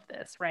all of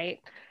this, right?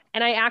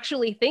 And I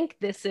actually think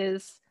this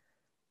is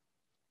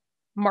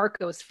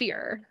Marco's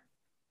fear,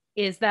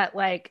 is that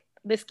like,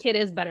 this kid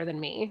is better than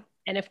me,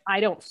 and if I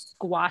don't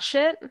squash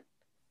it,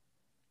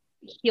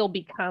 he'll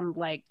become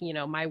like,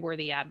 my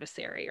worthy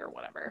adversary or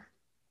whatever.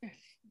 I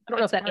don't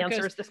know if that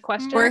answers this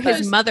question. Or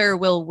his mother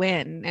will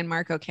win, and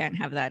Marco can't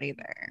have that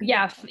either.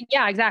 Yeah,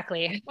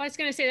 exactly. Well, I was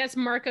going to say that's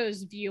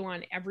Marco's view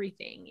on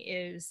everything,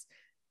 is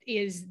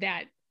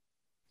that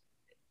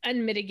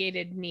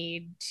unmitigated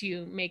need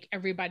to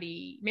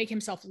make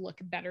himself look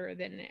better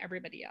than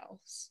everybody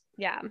else.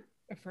 Yeah.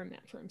 Affirm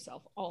that for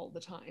himself all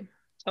the time.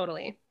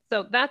 Totally.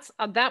 So that's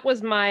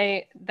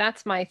my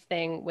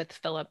thing with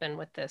Philip and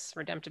with this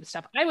redemptive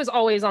stuff. I was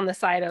always on the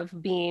side of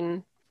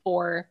being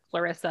for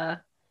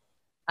Clarissa,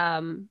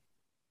 being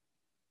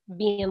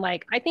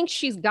like, I think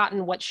she's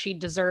gotten what she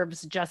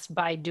deserves just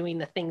by doing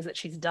the things that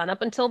she's done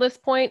up until this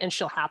point, and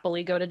she'll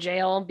happily go to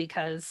jail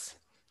because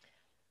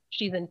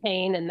she's in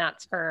pain, and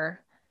that's her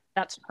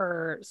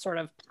sort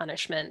of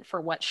punishment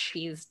for what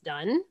she's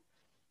done.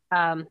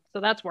 So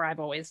that's where I've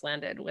always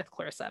landed with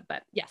Clarissa.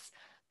 But yes,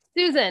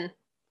 Susan,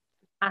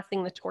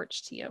 passing the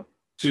torch to you.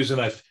 Susan,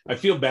 I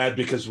feel bad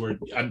because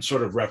I'm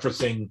sort of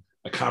referencing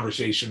a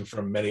conversation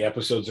from many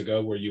episodes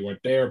ago where you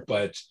weren't there,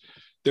 but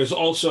there's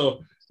also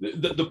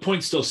the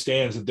point still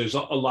stands that there's a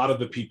lot of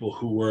the people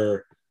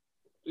who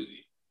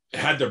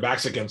had their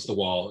backs against the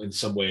wall in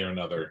some way or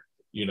another,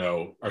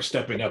 are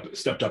stepped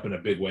up in a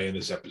big way in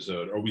this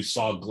episode, or we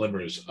saw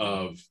glimmers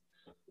of,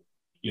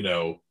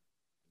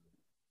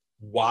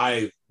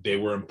 why they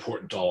were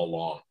important all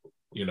along,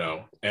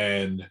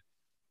 and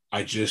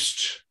I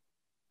just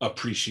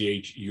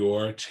appreciate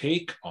your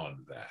take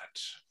on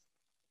that.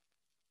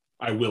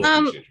 I will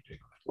appreciate your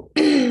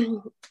take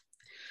on that.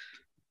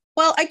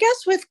 Well, I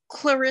guess with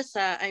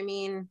Clarissa, I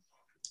mean,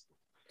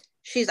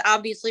 she's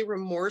obviously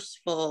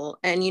remorseful.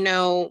 And,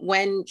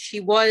 when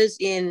she was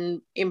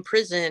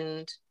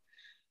imprisoned,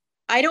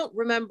 I don't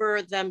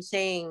remember them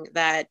saying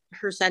that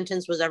her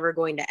sentence was ever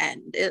going to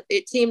end.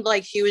 It seemed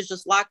like she was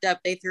just locked up.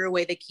 They threw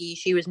away the key.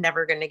 She was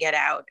never going to get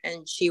out.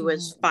 And she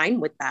was fine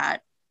with that.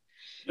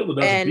 Still a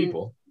dozen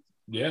people.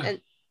 Yeah.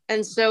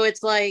 And so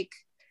it's like,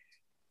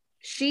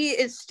 she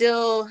is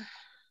still,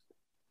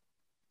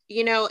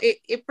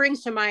 it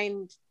brings to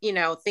mind,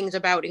 things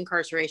about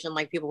incarceration,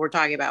 like people were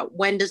talking about.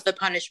 When does the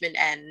punishment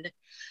end?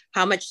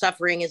 How much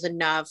suffering is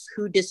enough?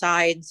 Who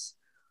decides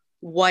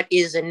what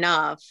is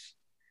enough?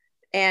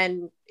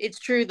 And it's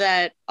true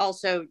that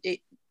also it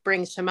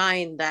brings to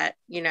mind that,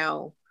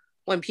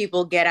 when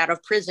people get out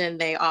of prison,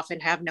 they often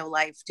have no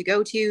life to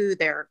go to.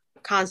 They're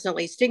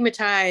constantly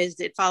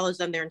stigmatized. It follows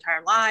them their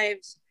entire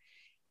lives.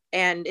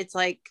 And it's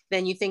like,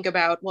 then you think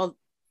about, well,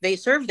 they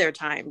served their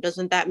time.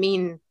 Doesn't that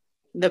mean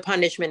the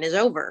punishment is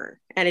over?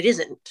 And it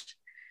isn't.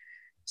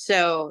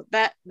 So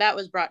that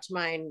was brought to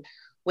mind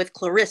with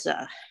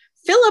Clarissa.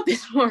 Philip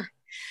is more,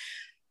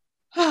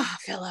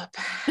 Philip.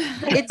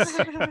 It's,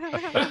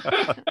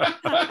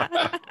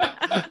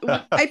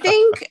 I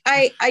think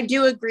I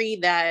do agree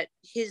that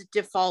his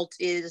default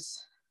is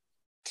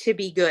to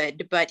be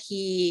good, but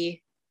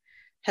he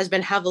has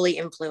been heavily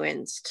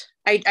influenced.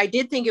 I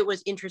did think it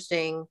was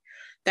interesting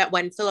that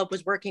when Philip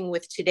was working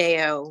with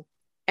Tadeo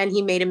and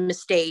he made a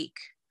mistake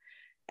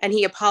and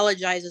he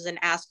apologizes and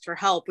asks for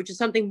help, which is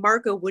something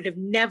Marco would have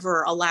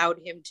never allowed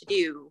him to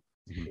do.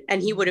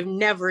 And he would have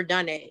never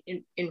done it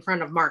in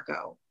front of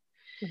Marco.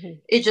 Mm-hmm.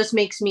 It just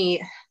makes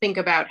me think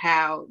about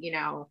how,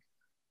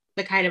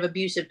 the kind of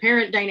abusive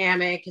parent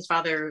dynamic. His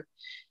father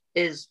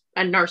is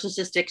a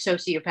narcissistic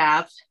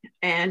sociopath.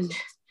 And,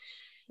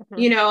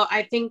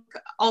 I think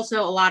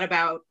also a lot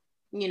about,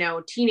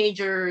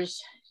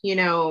 teenagers,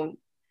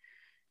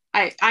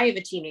 I have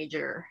a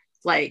teenager,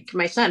 like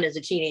my son is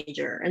a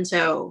teenager. And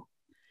so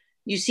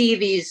you see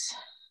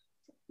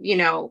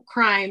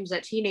crimes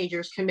that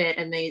teenagers commit,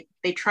 and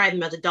they try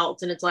them as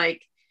adults. And it's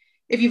like,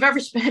 if you've ever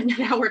spent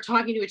an hour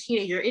talking to a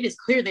teenager, it is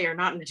clear they are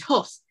not an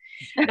adult.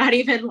 Not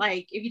even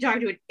like if you talk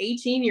to an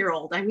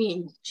 18-year-old, I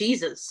mean,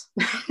 Jesus,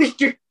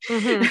 you're,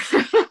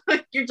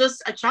 you're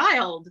just a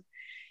child.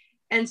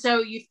 And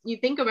so you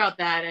think about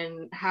that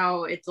and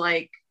how it's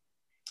like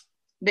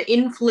the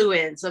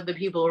influence of the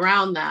people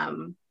around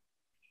them.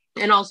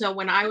 And also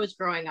when I was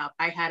growing up,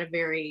 I had a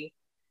very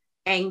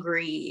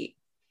angry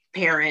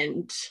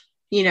parent,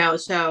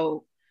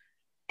 so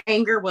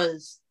anger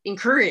was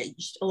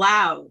encouraged,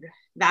 allowed.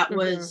 That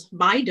was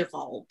my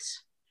default.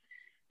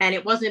 And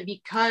it wasn't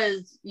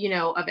because,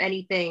 of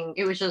anything.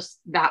 It was just,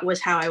 that was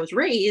how I was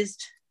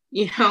raised,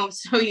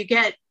 so you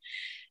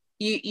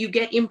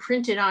get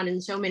imprinted on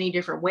in so many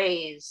different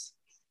ways.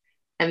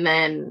 And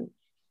then,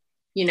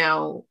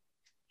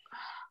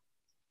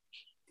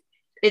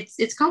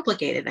 it's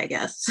complicated, I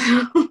guess.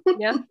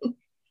 Yeah.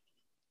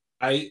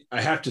 I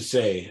have to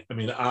say, I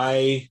mean,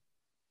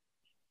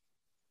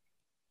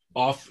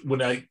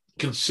 when I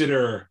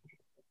consider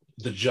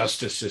the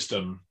justice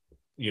system,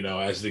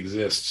 as it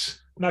exists,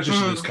 not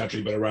just in this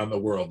country, but around the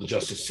world, the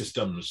justice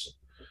systems,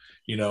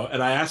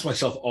 and I ask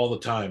myself all the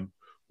time,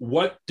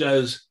 what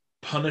does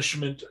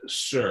punishment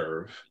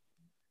serve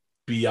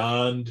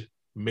beyond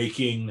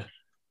making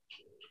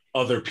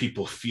other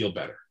people feel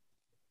better?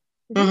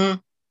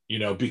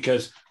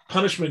 Because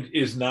punishment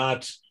is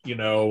not,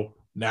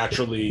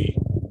 naturally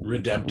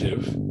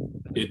redemptive.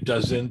 It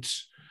doesn't,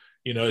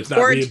 it's not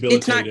rehabilitative.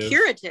 It's not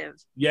curative.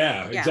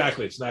 Yeah,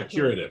 exactly. It's not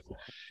curative.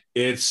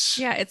 It's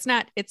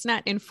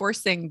not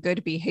enforcing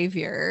good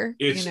behavior.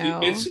 It's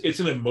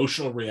an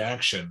emotional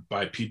reaction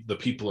by the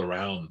people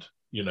around,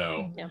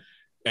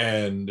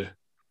 and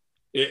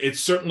it's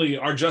certainly,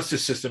 our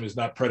justice system is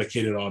not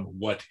predicated on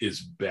what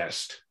is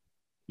best,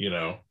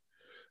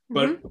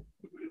 but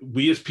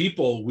we as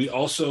people, we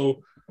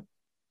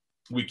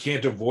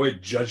can't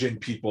avoid judging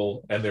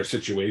people and their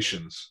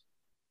situations.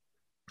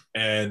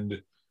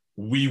 And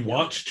we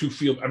want to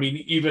feel, I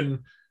mean,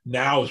 even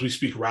now as we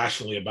speak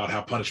rationally about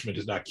how punishment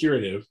is not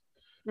curative,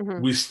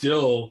 we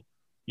still,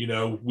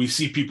 we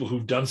see people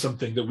who've done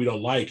something that we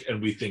don't like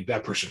and we think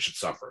that person should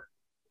suffer,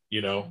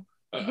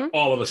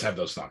 all of us have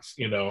those thoughts,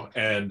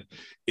 and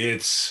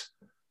it's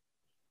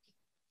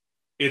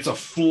a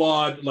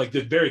flawed, like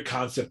the very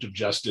concept of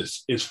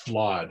justice is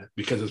flawed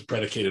because it's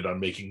predicated on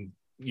making,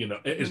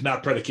 it's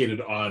not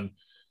predicated on,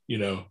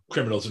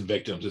 criminals and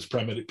victims. It's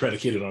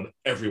predicated on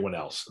everyone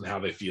else and how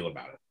they feel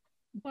about it.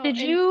 Well,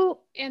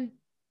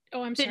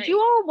 I'm sorry. Did you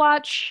all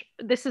watch,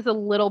 this is a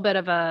little bit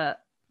of a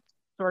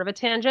sort of a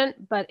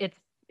tangent, but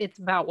it's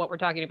about what we're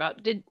talking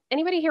about. Did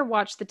anybody here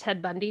watch the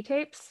Ted Bundy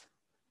tapes?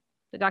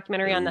 The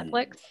documentary on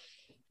Netflix?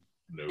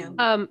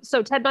 No.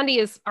 So Ted Bundy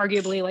is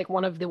arguably like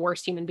one of the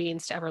worst human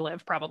beings to ever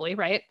live, probably,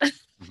 right?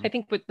 I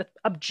think with the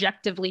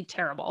objectively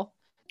terrible.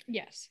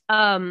 Yes.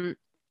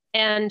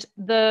 And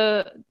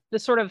the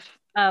sort of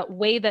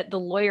way that the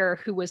lawyer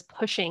who was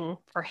pushing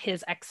for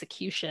his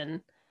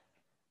execution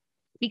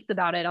speaks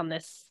about it on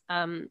this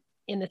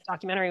in this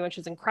documentary, which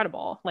is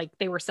incredible. Like,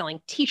 they were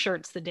selling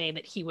t-shirts the day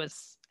that he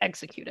was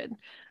executed.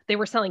 They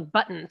were selling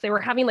buttons. They were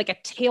having like a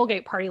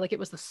tailgate party like it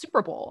was the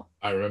Super Bowl.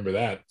 I remember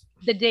that.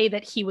 The day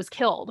that he was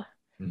killed.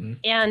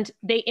 And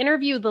they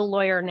interview the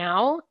lawyer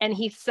now, and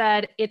he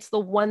said it's the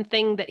one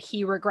thing that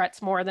he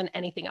regrets more than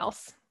anything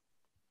else.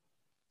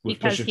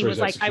 Because he was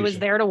like, I was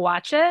there to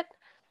watch it,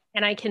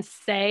 and I can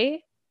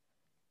say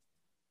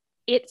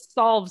it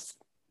solves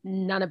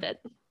none of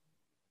it.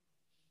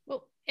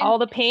 Well, all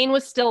the pain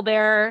was still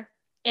there.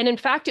 And in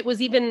fact, it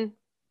was even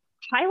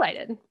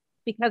highlighted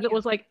because it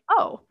was like,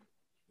 oh.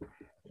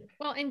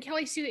 Well, and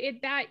Kelly Sue,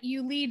 that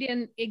you lead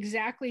in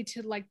exactly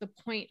to like the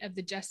point of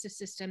the justice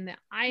system that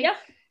I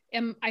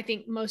am, I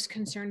think, most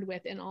concerned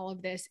with in all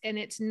of this. And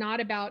it's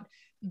not about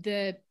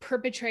the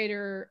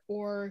perpetrator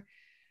or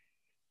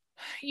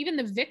even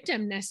the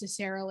victim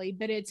necessarily,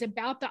 but it's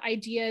about the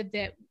idea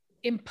that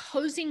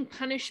imposing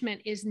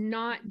punishment is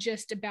not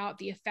just about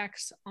the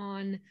effects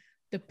on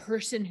the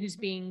person who's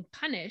being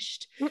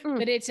punished,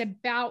 but it's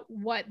about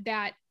what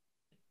that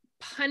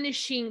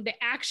punishing, the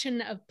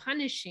action of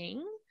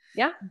punishing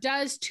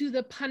does to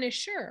the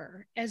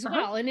punisher as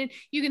well. And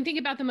you can think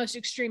about the most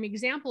extreme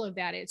example of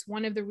that. It's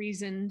one of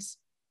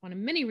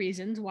many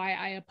reasons why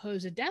I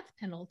oppose a death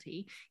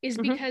penalty is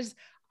because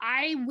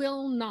I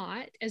will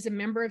not, as a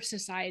member of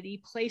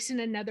society, place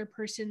in another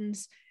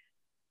person's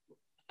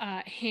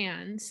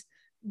hands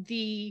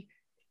the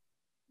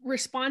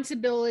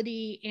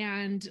responsibility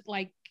and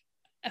like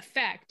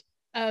effect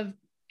of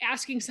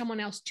asking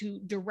someone else to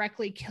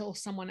directly kill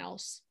someone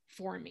else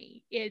for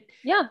me.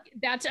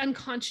 That's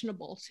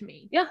unconscionable to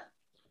me.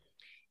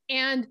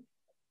 And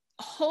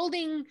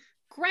holding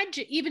grudge,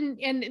 even,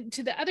 and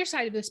to the other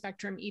side of the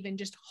spectrum, even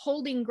just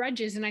holding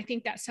grudges. And I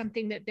think that's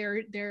something that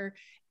they're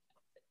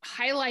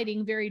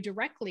highlighting very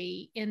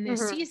directly in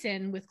this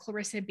season with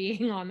Clarissa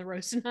being on the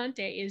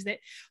Rocinante, is that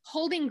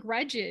holding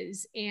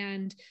grudges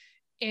and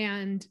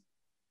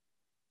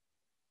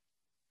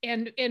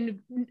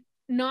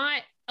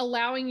not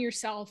allowing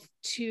yourself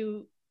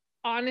to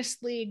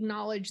honestly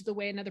acknowledge the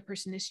way another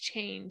person has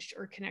changed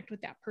or connect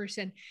with that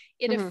person,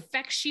 it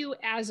affects you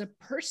as a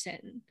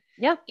person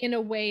in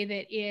a way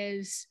that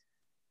is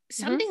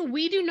something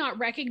we do not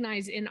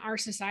recognize in our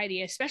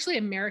society, especially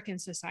American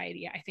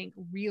society, I think,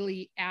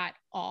 really at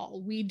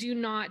all. We do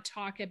not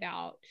talk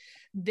about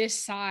this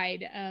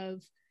side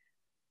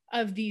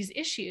of these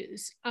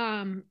issues.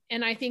 And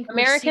I think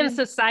American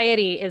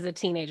society is a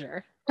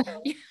teenager.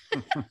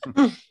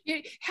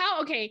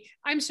 Okay,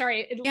 I'm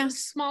sorry, it was a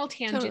small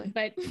tangent,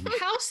 but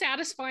how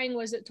satisfying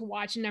was it to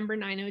watch number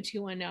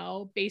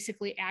 90210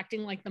 basically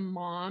acting like the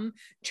mom,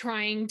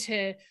 trying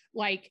to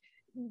like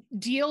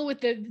deal with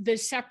the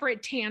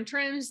separate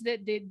tantrums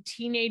that the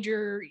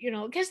teenager,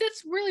 because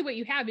that's really what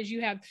you have, is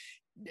you have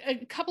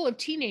a couple of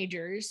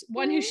teenagers,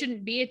 one who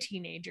shouldn't be a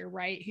teenager,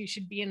 right, who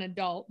should be an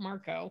adult,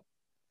 Marco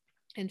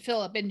and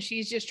Philip, and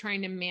she's just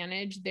trying to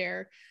manage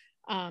their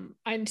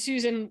and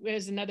Susan,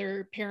 as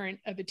another parent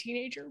of a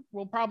teenager,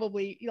 will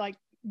probably like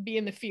be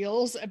in the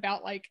feels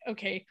about like,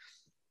 okay,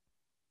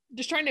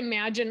 just trying to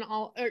imagine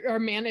all or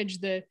manage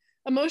the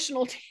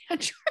emotional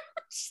tantrums.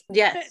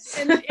 Yes.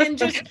 and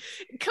just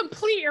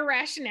complete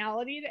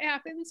irrationality that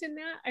happens in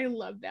that. I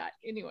love that.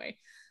 Anyway.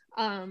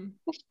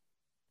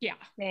 Yeah.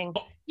 Dang.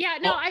 Yeah,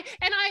 no, I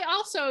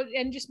also,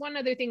 and just one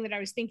other thing that I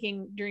was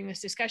thinking during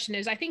this discussion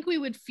is I think we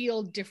would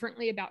feel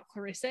differently about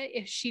Clarissa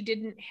if she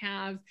didn't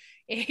have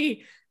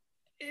a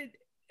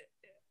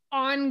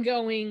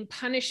ongoing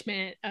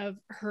punishment of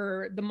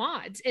the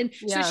mods. And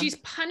so she's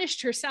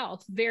punished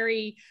herself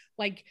very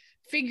like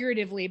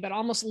figuratively, but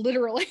almost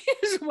literally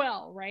as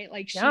well, right?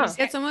 Like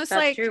it's almost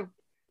like true.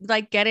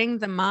 Like getting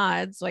the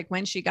mods, like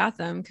when she got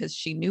them, because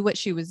she knew what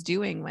she was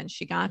doing when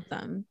she got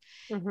them,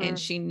 and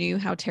she knew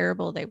how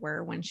terrible they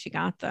were when she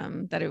got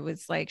them, that it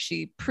was like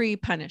she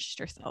pre-punished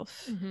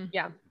herself.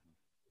 Yeah,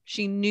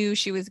 she knew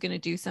she was going to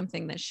do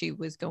something that she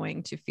was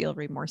going to feel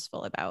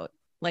remorseful about.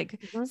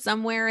 Like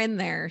somewhere in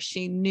there,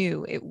 she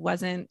knew it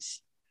wasn't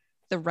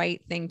the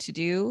right thing to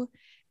do,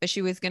 but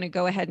she was going to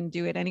go ahead and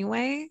do it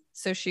anyway.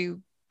 So she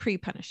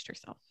pre-punished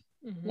herself.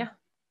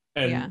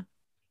 And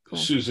cool.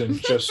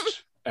 Susan,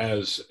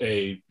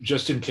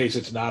 just in case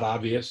it's not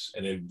obvious,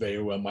 and it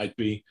very well might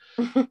be,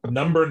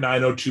 number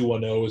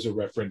 90210 is a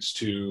reference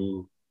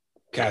to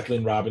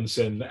Kathleen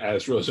Robinson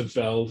as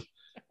Rosenfeld,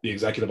 the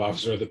executive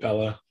officer of the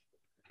Pella.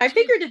 I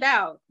figured it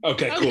out.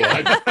 Okay, cool.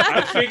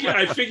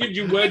 I figured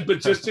you would, but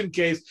just in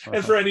case,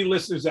 and for any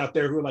listeners out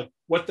there who are like,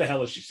 what the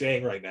hell is she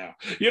saying right now?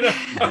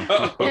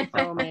 So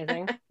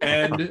amazing.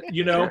 And,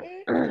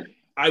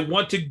 I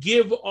want to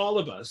give all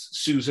of us,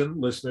 Susan,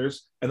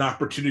 listeners, an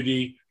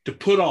opportunity to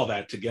put all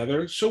that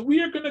together. So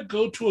we are going to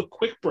go to a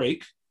quick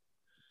break,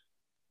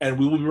 and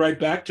we will be right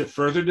back to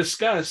further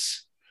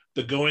discuss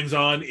the goings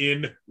on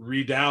in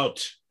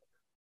Redoubt.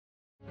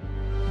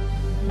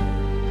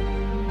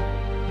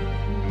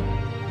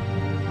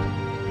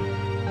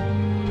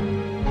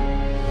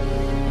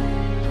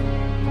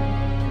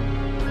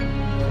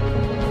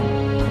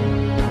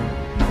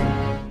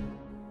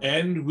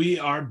 And we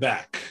are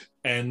back,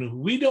 and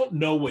we don't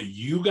know what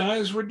you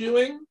guys were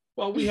doing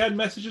while we had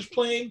messages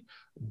playing,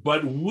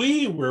 but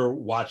we were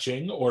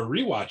watching or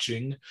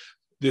rewatching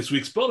this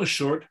week's bonus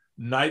short,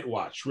 Night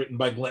Watch, written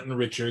by Glenton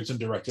Richards and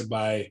directed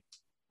by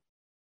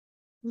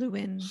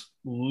Lewin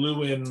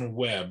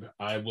Webb.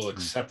 I will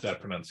accept that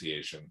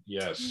pronunciation.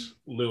 Yes,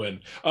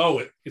 Lewin.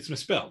 Oh, it's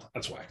misspelled.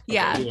 That's why.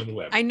 Okay, Lewin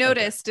Webb. I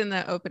noticed in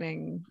the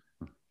opening.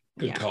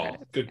 Good call.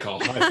 Good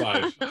call. High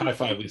five. High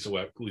five,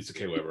 Lisa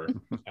K. Weber.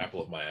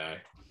 Apple of my eye.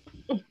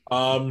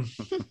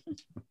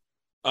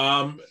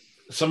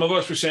 Some of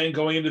us were saying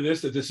going into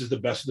this that this is the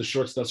best of the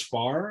shorts thus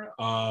far.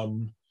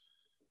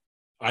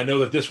 I know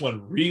that this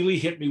one really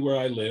hit me where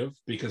I live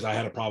because I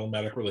had a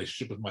problematic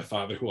relationship with my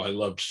father, who I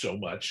loved so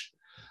much.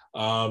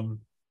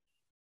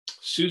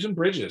 Susan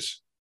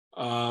Bridges,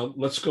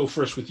 let's go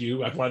first with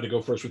you. I've wanted to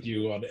go first with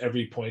you on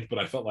every point, but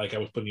I felt like I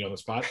was putting you on the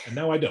spot, and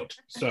now I don't.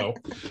 So,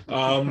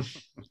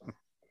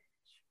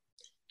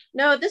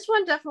 no, this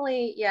one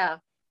definitely,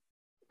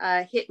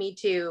 hit me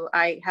too.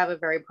 I have a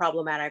very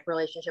problematic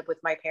relationship with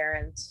my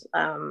parents.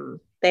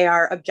 They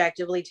are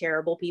objectively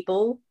terrible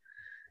people.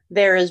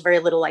 There is very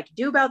little I can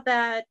do about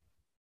that,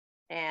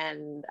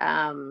 and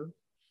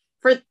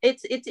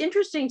it's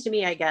interesting to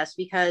me, I guess,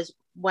 because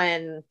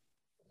when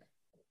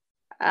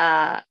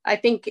I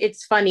think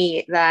it's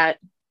funny that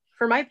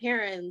for my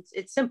parents,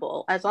 it's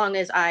simple. As long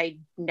as I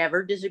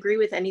never disagree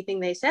with anything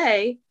they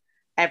say,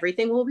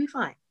 everything will be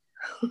fine.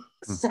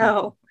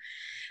 So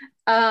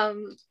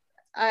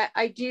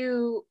I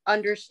do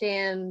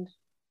understand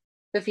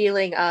the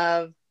feeling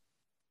of,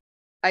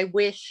 I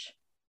wish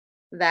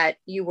that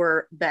you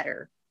were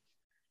better.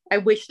 I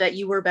wish that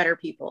you were better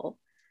people.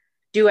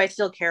 Do I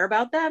still care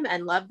about them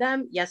and love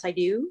them? Yes, I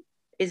do.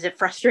 Is it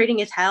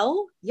frustrating as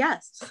hell?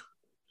 Yes.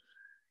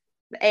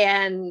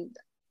 And,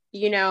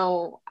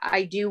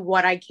 I do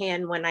what I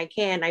can when I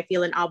can. I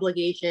feel an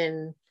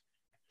obligation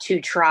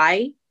to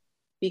try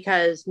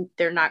because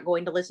they're not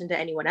going to listen to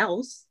anyone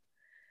else.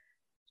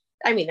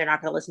 I mean, they're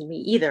not going to listen to me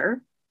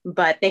either,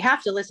 but they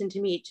have to listen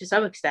to me to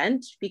some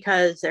extent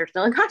because they're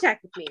still in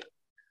contact with me.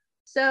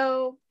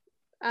 So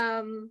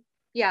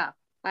yeah,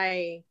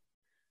 I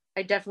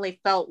definitely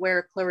felt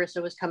where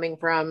Clarissa was coming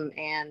from,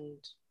 and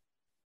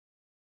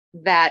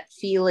that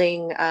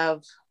feeling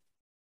of,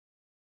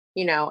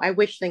 you know, I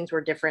wish things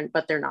were different,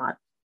 but they're not.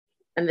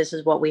 And this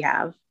is what we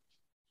have.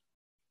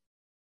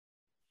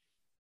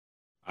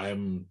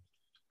 I'm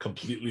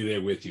completely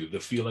there with you. The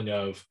feeling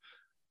of,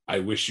 I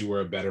wish you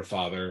were a better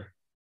father.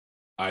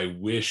 I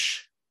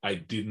wish I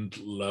didn't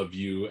love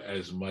you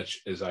as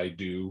much as I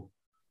do.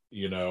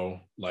 You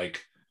know,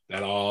 like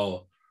that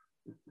all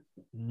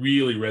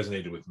really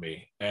resonated with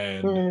me.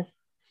 And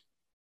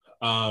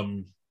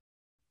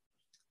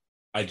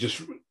I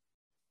just,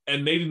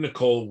 and Lady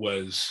Nicole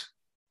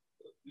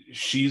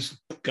she's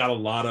got a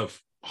lot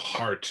of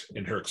heart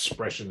in her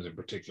expressions in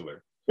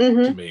particular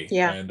to me.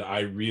 Yeah. And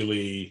I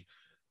really,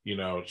 you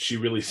know, she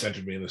really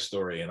centered me in the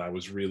story, and I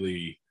was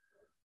really,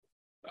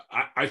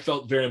 I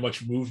felt very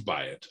much moved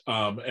by it.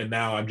 And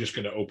now I'm just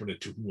going to open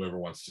it to whoever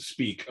wants to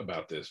speak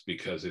about this,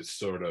 because it's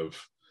sort of,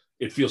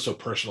 it feels so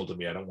personal to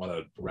me. I don't want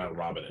to round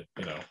robin it,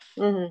 you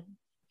know.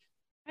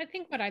 I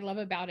think what I love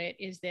about it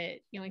is that,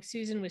 you know, like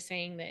Susan was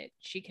saying, that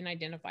she can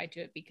identify to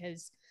it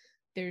because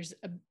there's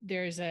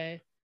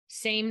a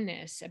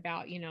sameness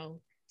about, you know,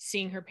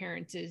 seeing her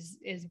parents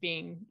as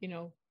being, you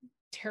know,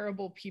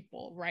 terrible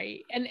people,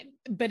 right?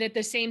 But at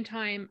the same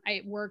time,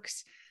 it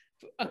works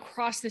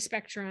across the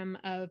spectrum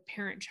of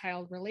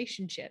parent-child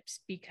relationships,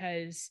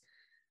 because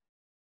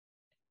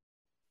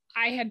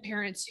I had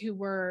parents who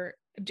were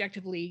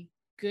objectively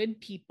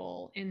good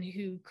people and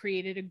who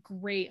created a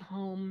great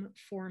home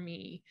for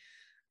me.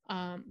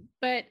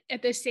 But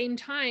at the same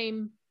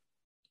time,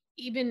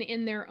 even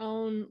in their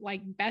own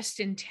like best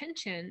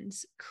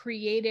intentions,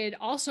 created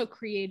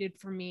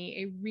for me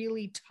a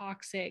really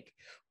toxic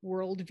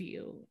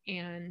worldview.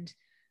 And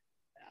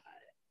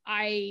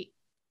I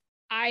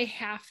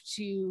have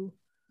to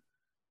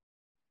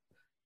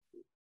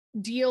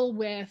deal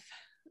with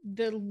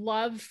the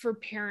love for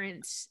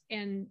parents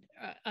and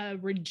a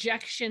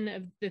rejection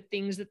of the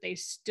things that they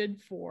stood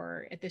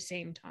for at the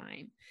same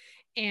time.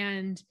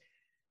 And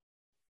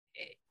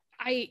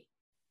I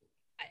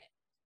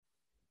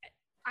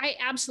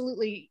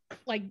absolutely,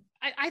 like,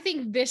 I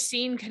think this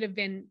scene could have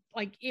been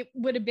like, it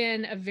would have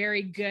been a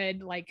very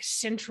good, like,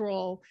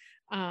 central,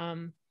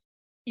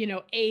 you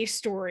know,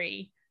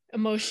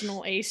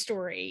 emotional A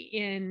story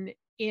in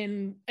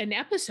an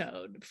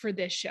episode for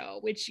this show,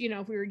 which, you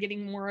know, if we were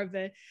getting more of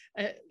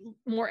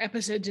more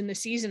episodes in the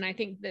season, I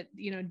think that,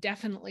 you know,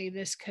 definitely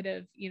this could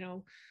have, you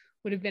know,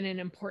 would have been an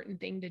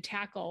important thing to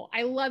tackle.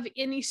 I love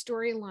any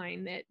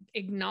storyline that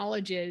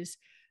acknowledges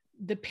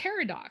the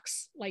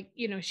paradox. Like,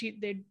 you know,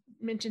 they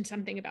mentioned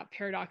something about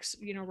paradox,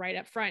 you know, right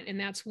up front. And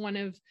that's one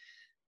of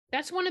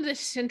the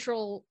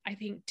central, I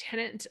think,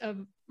 tenets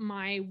of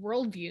my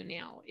worldview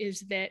now,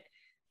 is that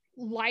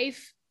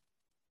life,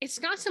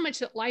 it's not so much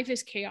that life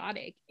is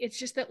chaotic. It's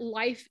just that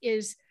life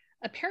is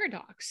a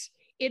paradox.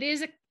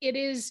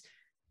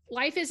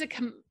 Life is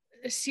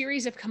a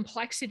series of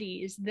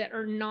complexities that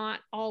are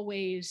not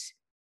always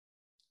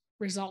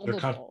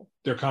resolvable.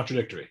 They're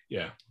contradictory.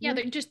 Yeah.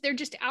 They're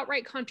just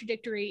outright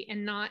contradictory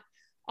and not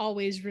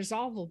always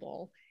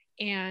resolvable.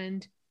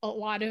 And a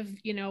lot of,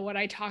 you know, what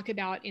I talk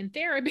about in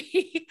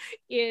therapy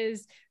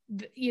is,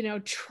 you know,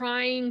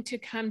 trying to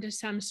come to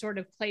some sort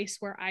of place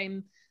where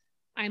I'm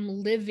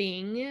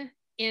living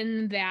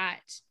in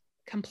that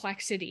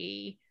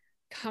complexity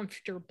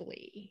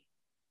comfortably.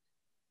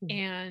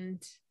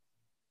 And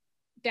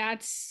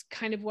that's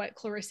kind of what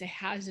Clarissa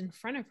has in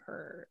front of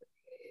her,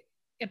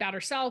 about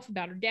herself,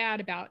 about her dad,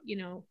 about, you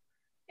know,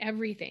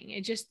 everything.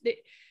 It's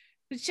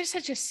just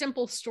such a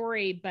simple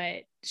story,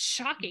 but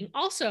shocking.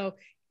 Also,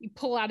 you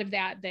pull out of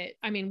that,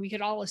 I mean, we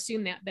could all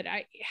assume that, but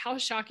how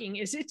shocking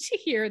is it to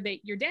hear that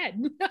you're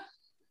dead?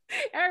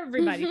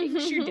 Everybody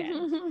thinks you're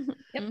dead.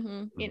 Yep.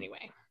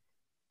 Anyway.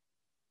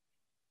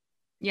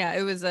 Yeah,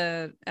 it was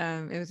a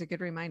good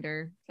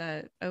reminder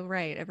that, oh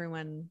right,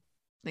 everyone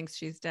thinks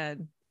she's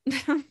dead.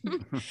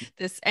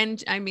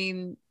 And I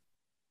mean,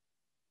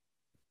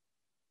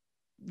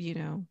 you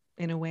know,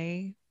 in a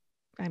way,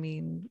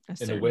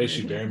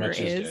 she very much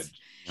is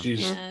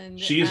dead.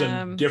 She's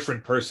a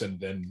different person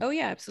than, oh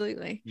yeah,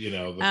 absolutely, you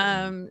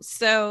know,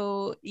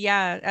 so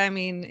yeah, I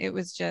mean,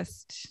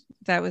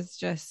 that was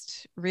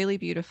just really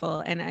beautiful.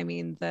 And I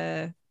mean,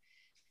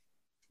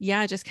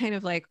 just kind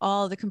of like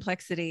all the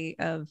complexity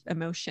of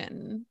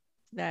emotion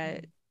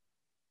that,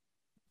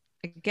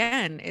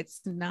 again,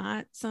 it's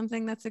not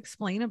something that's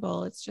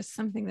explainable. It's just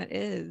something that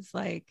is,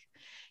 like,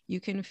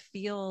 you can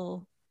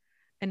feel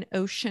an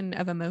ocean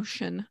of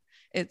emotion.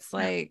 It's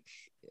like,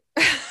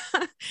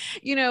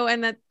 you know,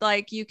 and that,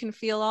 like, you can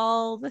feel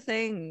all the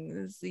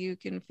things. You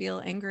can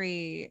feel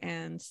angry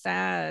and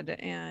sad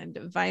and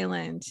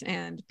violent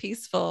and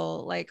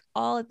peaceful, like,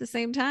 all at the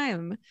same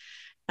time.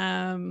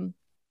 And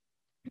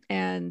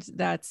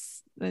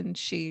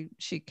she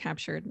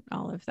captured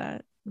all of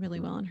that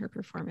really well in her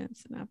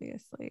performance, and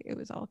obviously it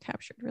was all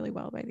captured really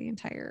well by the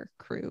entire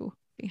crew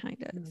behind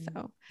it.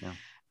 So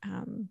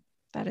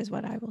that is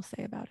what I will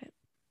say about it.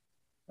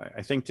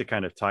 I think to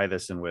kind of tie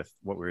this in with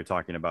what we were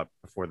talking about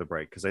before the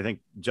break, because I think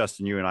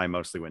Justin, you and I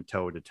mostly went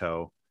toe to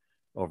toe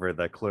over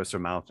the closer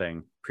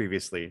mouthing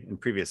previously in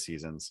previous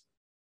seasons.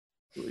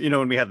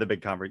 When we had the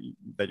big conversation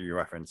that you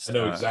referenced. I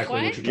know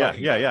exactly what you're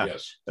talking about.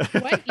 Yes.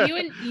 What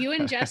you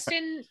and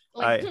Justin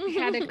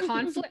had a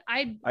conflict?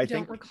 I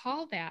don't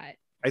recall that.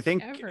 I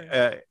think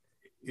ever.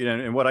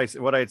 And what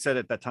I had said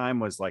at that time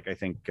was like, I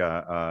think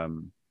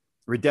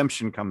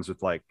redemption comes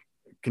with like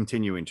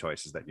continuing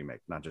choices that you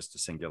make, not just a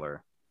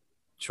singular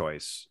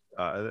choice,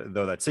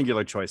 though that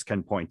singular choice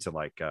can point to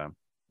like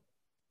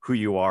who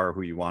you are,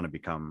 who you want to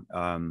become.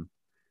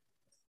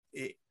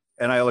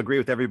 And I'll agree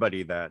with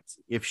everybody that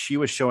if she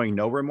was showing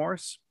no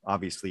remorse,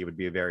 obviously it would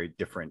be a very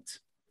different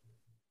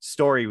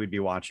story we'd be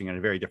watching and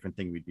a very different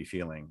thing we'd be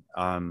feeling.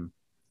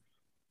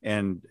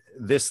 And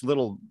this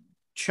little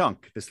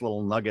chunk, this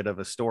little nugget of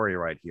a story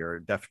right here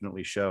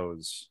definitely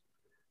shows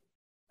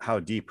how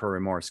deep her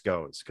remorse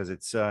goes, because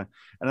it's and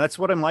that's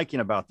what I'm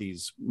liking about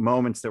these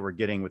moments that we're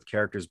getting with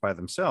characters by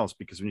themselves,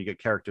 because when you get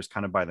characters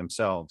kind of by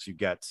themselves, you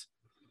get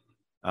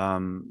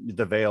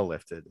the veil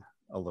lifted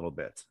a little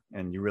bit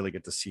and you really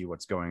get to see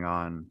what's going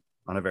on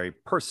a very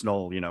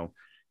personal,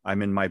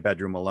 I'm in my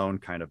bedroom alone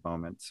kind of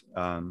moment.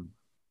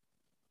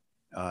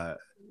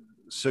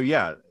 So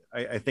yeah,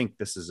 I think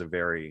this is a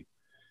very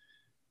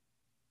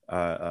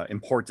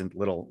important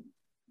little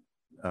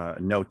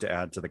note to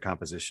add to the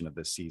composition of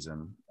this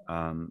season,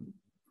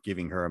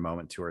 giving her a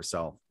moment to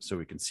herself so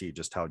we can see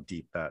just how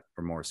deep that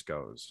remorse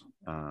goes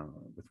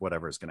with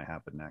whatever is going to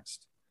happen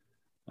next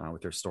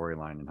with her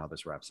storyline and how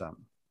this wraps up.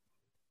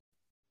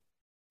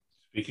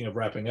 Speaking of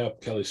wrapping up,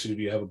 Kelly Sue,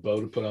 do you have a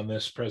bow to put on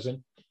this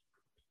present?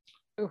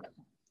 Ooh.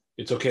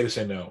 It's okay to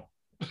say no.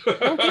 I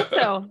don't think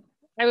so.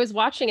 I was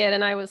watching it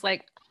and I was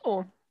like,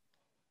 oh,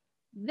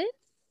 this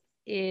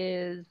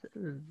is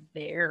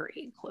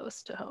very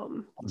close to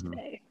home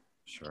today.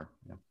 Sure.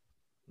 Yeah.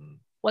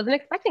 Wasn't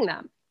expecting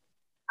that.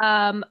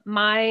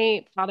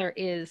 My father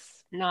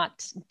is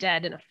not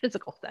dead in a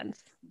physical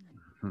sense.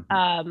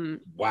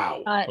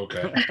 Wow.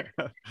 Okay.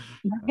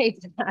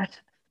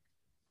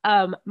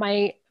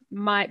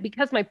 My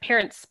because my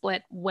parents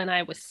split when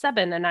I was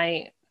 7, and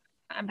I've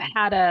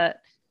had a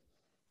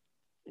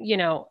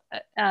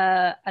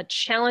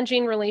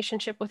challenging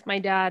relationship with my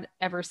dad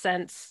ever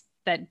since,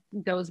 that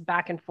goes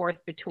back and forth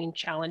between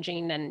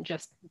challenging and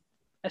just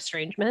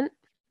estrangement.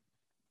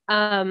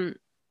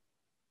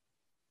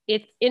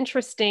 It's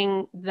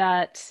interesting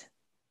that,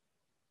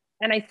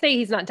 and I say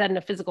he's not dead in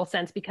a physical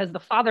sense because the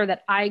father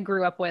that I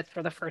grew up with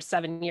for the first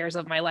 7 years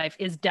of my life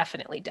is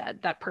definitely dead.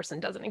 That person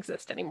doesn't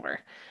exist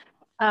anymore.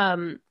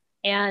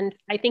 And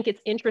I think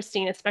it's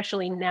interesting,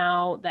 especially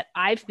now that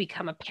I've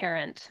become a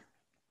parent,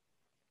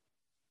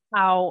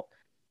 how,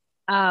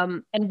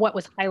 and what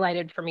was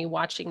highlighted for me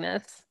watching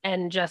this,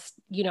 and just,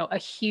 a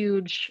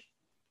huge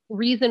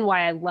reason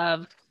why I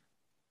love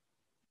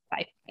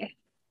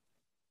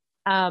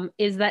sci-fi,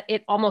 is that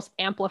it almost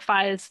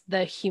amplifies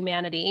the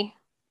humanity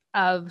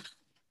of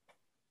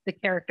the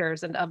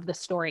characters and of the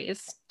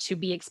stories. To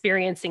be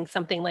experiencing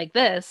something like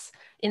this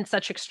in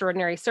such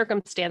extraordinary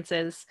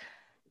circumstances,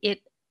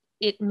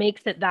 it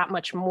makes it that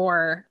much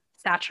more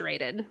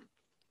saturated.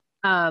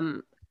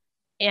 And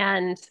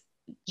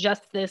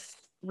just this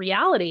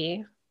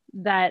reality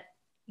that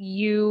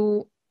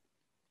you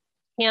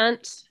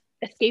can't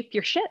escape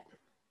your shit.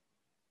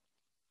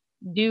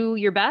 Do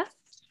your best.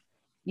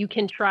 You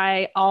can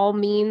try all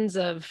means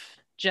of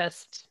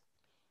just,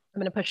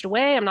 I'm going to push it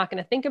away. I'm not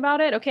going to think about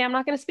it. Okay, I'm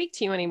not going to speak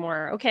to you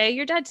anymore. Okay,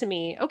 you're dead to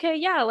me. Okay,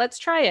 yeah, let's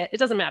try it. It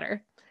doesn't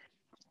matter.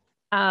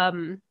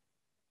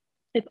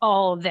 It's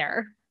all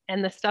there.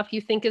 And the stuff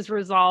you think is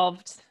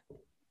resolved,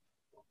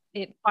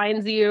 it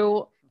finds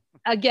you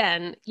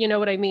again. You know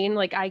what I mean?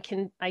 Like I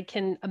can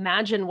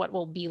imagine what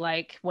will be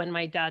like when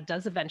my dad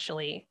does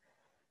eventually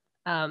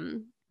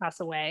pass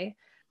away.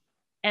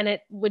 And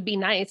it would be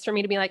nice for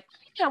me to be like,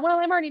 yeah, well,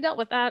 I've already dealt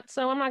with that,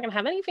 so I'm not going to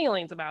have any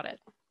feelings about it.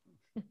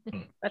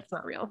 That's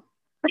not real.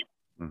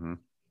 Mm-hmm.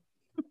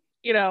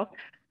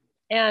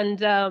 And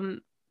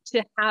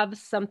to have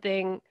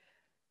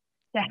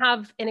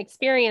an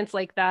experience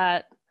like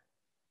that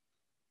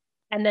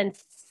and then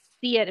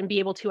see it and be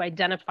able to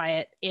identify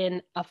it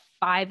in a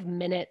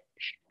 5-minute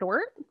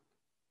short,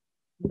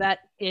 that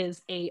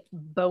is a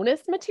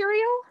bonus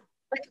material.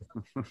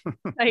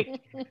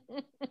 Like,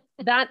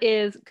 that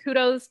is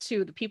kudos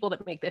to the people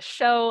that make this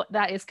show.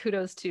 That is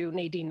kudos to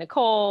Nadine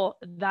Nicole.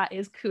 That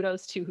is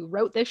kudos to who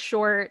wrote this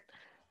short.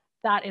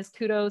 That is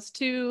kudos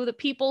to the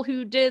people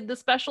who did the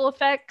special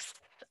effects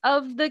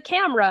of the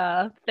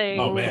camera thing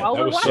while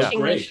we're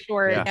watching this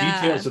short. The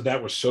details of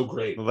that were so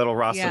great. The little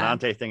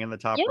Rocinante thing in the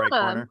top right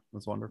corner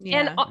was wonderful.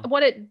 And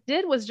what it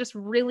did was just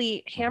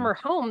really hammer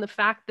home the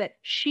fact that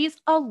she's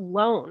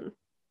alone.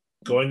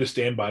 Going to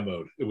standby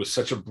mode. It was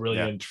such a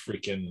brilliant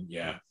freaking,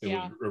 it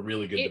was a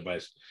really good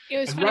device. It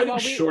was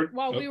funny,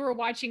 while we were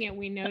watching it,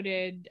 we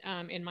noted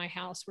in my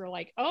house, we're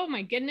like, oh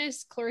my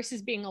goodness,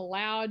 Clarissa's being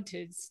allowed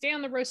to stay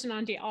on the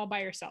Rocinante all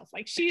by herself.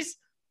 Like she's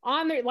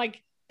on there,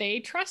 like they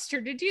trust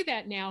her to do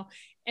that now.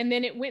 And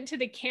then it went to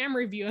the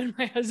camera view, and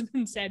my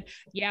husband said,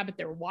 yeah, but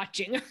they're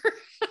watching her.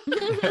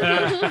 You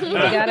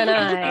got an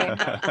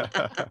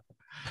eye.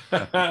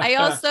 I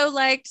also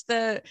liked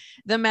the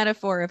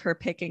metaphor of her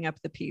picking up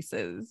the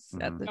pieces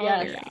at the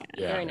very end.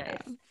 Very nice.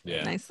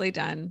 Yeah. Nicely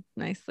done.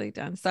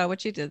 So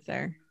what you did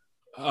there.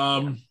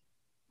 All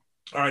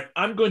right,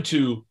 I'm going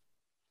to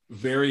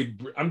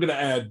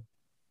add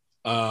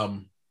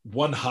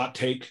one hot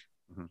take,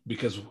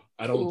 because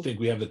I don't think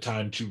we have the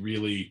time to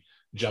really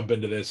jump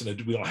into this, and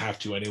we don't have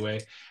to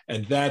anyway.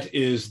 And that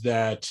is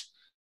that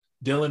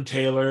Dylan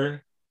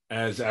Taylor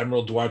as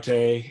Admiral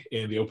Duarte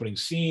in the opening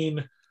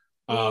scene,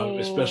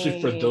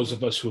 especially for those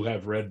of us who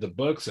have read the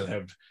books and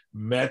have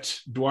met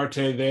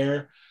Duarte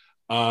there,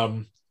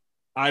 I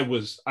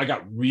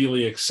got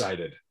really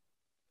excited.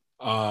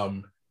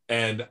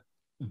 And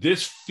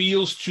this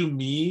feels to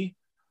me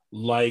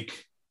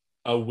like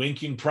a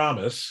winking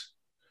promise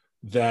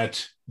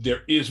that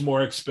there is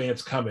more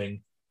Expanse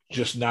coming,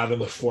 just not in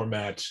the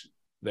format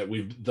that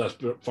we've thus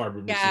far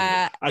been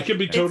seeing. I could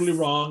be totally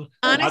wrong.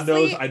 Honestly, God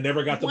knows I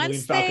never got the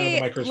Millennium Falcon under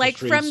my Christmas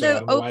tree. From the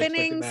so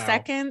opening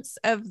seconds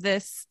of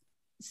this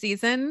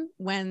season,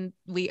 when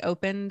we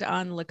opened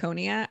on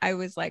Laconia, I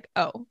was like,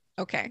 oh,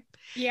 okay.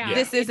 Yeah.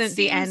 This isn't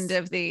the end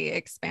of the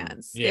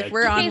Expanse. Yeah. If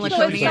we're on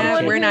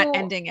Laconia, we're not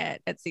ending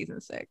it at season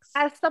 6.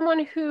 As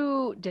someone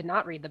who did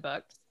not read the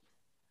books,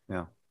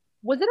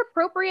 was it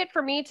appropriate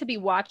for me to be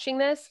watching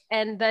this,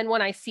 and then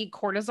when I see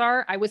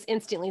Cortazar, I was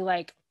instantly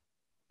like,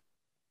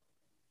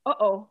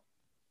 uh-oh.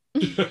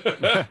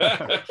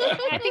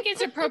 I think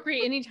it's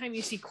appropriate anytime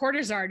you see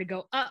Cortazar to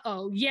go,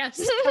 uh-oh, yes.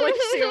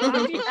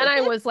 And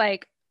I was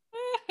like,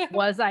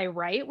 was I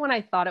right when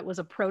I thought it was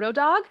a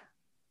proto-dog?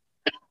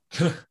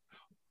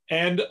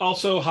 And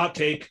also, hot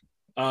take,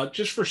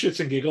 just for shits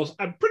and giggles,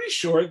 I'm pretty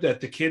sure that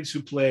the kids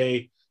who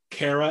play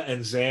Kara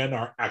and Zan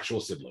are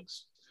actual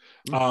siblings.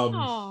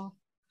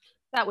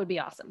 That would be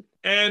awesome.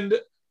 And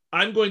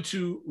I'm going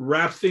to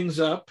wrap things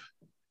up,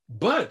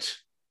 but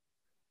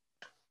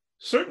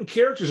certain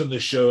characters in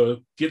this show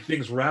get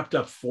things wrapped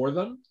up for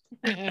them,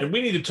 and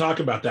we need to talk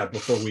about that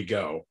before we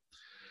go.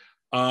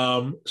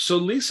 So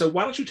Lisa,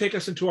 why don't you take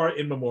us into our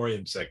In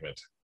Memoriam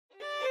segment?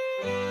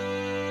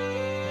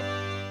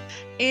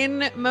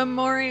 In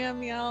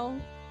Memoriam, y'all,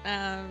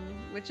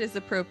 which is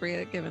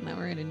appropriate given that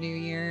we're in a new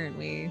year and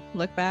we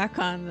look back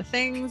on the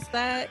things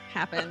that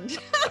happened.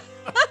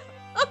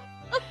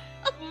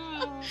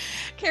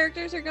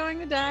 Characters are going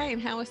to die,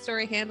 and how a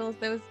story handles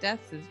those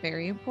deaths is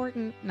very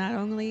important, not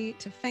only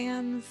to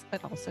fans,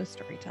 but also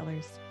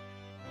storytellers.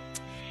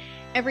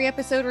 Every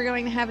episode, we're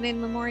going to have an In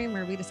Memoriam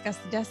where we discuss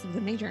the deaths of the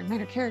major and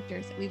minor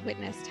characters that we've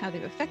witnessed, how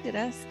they've affected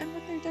us, and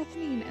what their deaths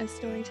mean as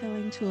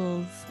storytelling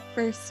tools.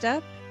 First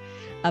up,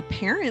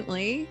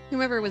 apparently,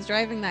 whoever was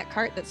driving that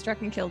cart that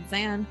struck and killed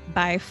Zan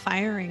by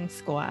firing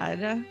squad.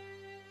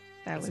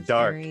 That was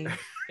dark. Very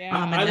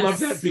I love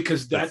that,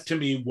 because that to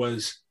me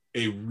was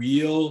a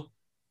real,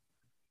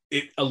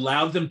 it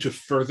allowed them to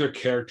further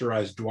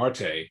characterize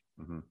Duarte,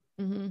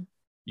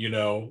 you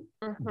know,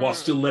 while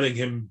still letting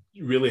him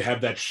really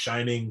have that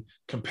shining,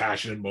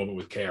 compassionate moment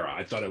with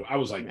Kara. I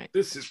was like,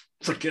 this is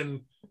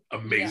freaking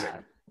amazing.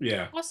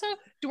 Yeah. Also,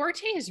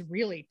 Duarte is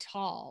really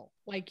tall.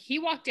 Like, he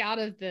walked out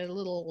of the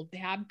little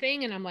dab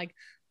thing, and I'm like,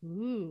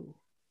 ooh.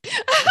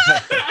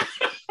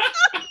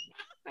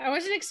 I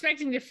wasn't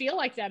expecting to feel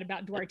like that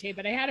about Duarte,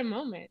 but I had a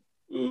moment.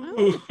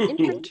 Oh,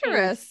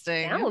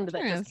 interesting. Sound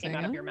that just came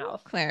out of your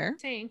mouth, Claire.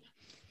 Saying.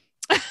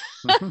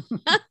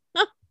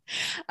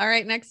 All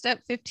right, next up,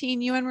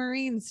 15 UN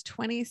Marines,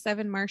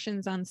 27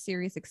 Martians on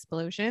Ceres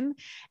explosion,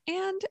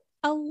 and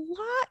a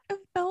lot of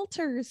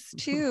belters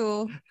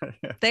too.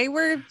 They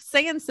were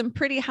saying some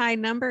pretty high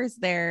numbers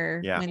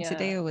there when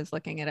Tadeo was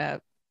looking it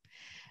up.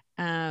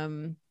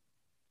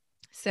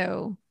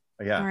 So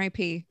RIP.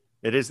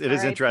 It is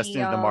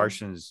interesting.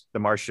 The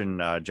Martian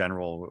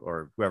general,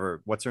 or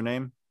whoever, what's her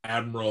name?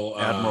 Admiral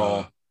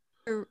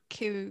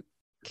Carino.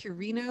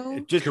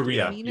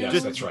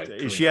 Yes, that's right.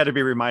 Carino. She had to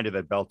be reminded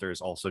that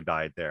Belters also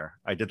died there.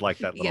 I did like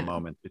that little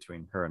moment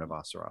between her and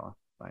Avasarala.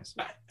 Nice.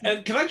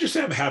 And can I just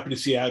say I'm happy to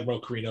see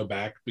Admiral Carino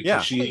back,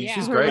 because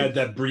she's great. Had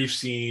that brief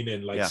scene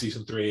in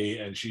season 3,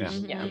 and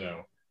she's you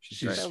know,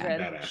 she's so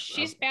badass.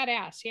 She's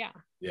badass,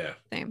 yeah.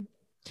 Same.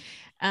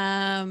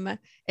 A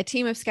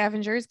team of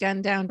scavengers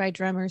gunned down by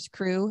Drummer's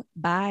crew.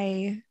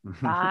 Bye.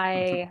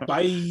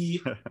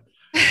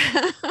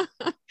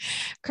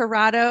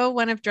 Corrado,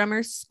 one of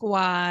Drummer's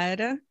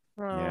squad.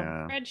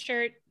 Red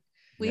shirt.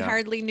 We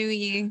hardly knew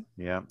ye.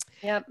 Yep.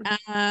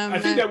 I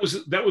think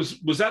was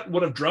that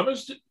one of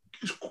Drummer's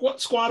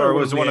squad, or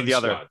was one of the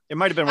other? It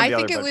might have been one of the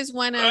other. I think it was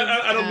one of.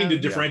 I don't mean to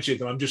differentiate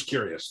them. I'm just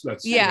curious.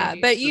 That's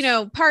but you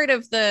know, part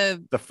of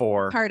the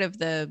four, part of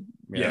the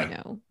you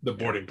know, the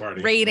boarding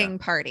party, raiding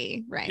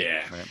party, right?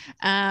 Yeah.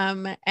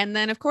 And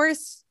then of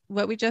course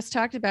what we just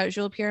talked about,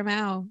 Jules Pierre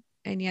Mao,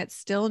 and yet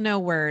still no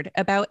word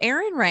about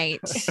Aaron Wright.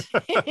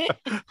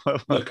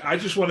 Look, I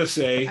just want to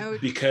say,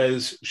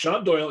 because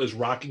Sean Doyle is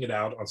rocking it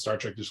out on Star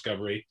Trek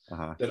Discovery,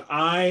 that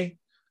I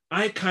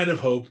kind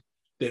of hope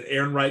that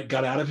Aaron Wright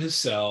got out of his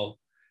cell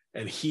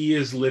and he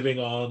is living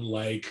on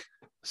like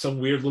some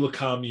weird little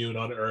commune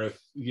on Earth,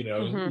 you know,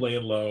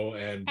 laying low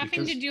and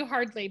having to do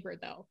hard labor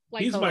though.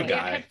 Like he's my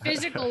guy.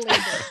 Physical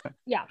labor.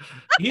 Yeah.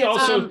 He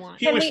also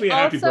he wished me a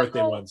happy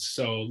birthday once.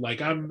 So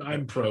like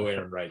I'm pro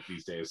Aaron Wright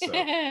these days. So.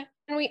 And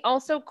we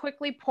also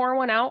quickly pour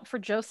one out for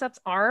Joseph's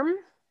arm.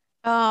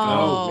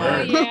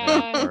 Word.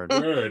 Yeah.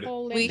 Word.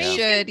 We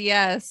should,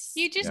 yes.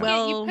 You just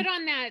you put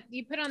on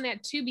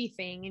that tubey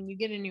thing and you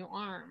get a new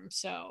arm.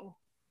 So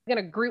I'm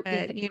gonna group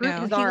he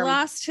his arm.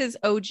 lost his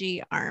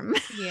OG arm.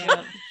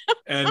 Yeah.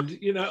 And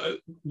you know,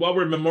 while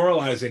we're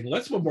memorializing,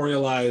 let's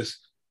memorialize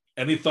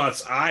any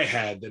thoughts I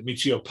had that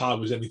Michio Pa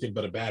was anything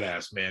but a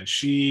badass, man.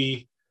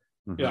 She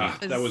yeah,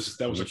 that was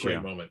a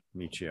great moment.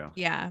 Michio.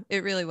 Yeah,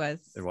 it really was.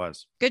 It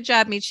was. Good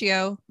job,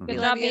 Michio. Good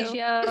job,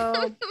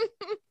 Michio.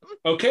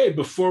 Okay,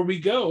 before we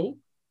go,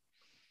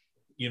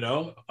 you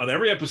know, on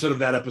every episode of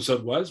That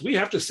Episode Was, we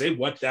have to say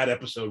what that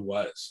episode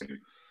was.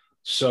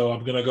 So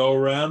I'm going to go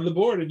around the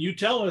board and you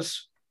tell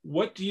us,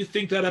 what do you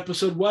think that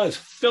episode was?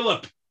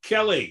 Philip,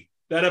 Kelly,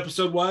 that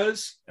episode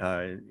was?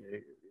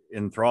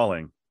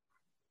 Enthralling.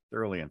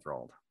 Thoroughly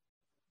enthralled.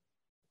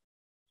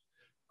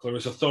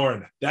 Clarissa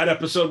Thorne, that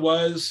episode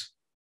was?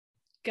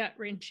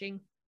 Gut-wrenching.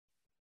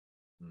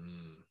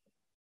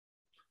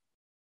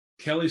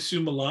 Kelly Sue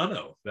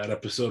Milano, that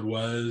episode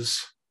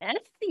was?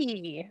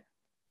 Messy.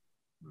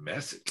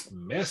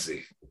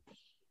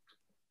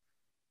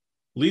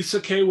 Lisa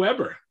K.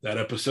 Weber, that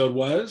episode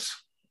was?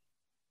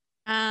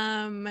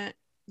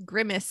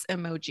 Grimace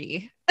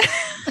emoji.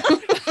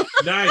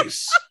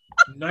 Nice.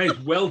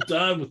 Well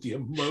done with the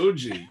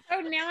emoji.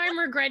 Oh, now I'm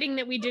regretting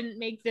that we didn't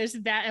make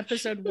that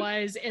episode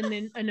was and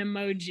then an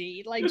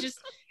emoji. Like just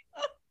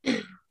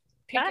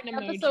that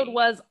episode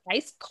was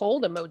ice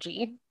cold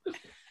emoji.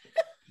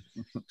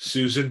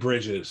 Susan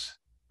Bridges,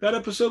 that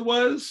episode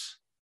was?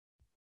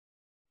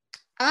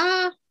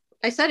 I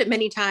said it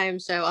many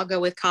times, so I'll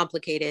go with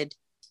complicated.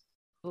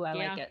 Ooh, I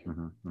like it.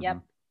 Mm-hmm.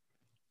 Yep.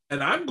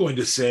 And I'm going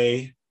to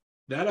say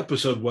that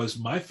episode was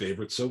my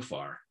favorite so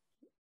far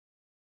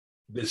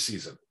this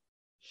season.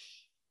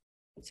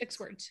 6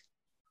 words.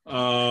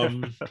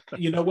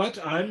 You know what?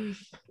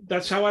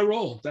 That's how I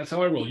roll.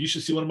 You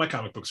should see one of my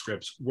comic book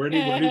scripts.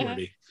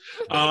 Wordy.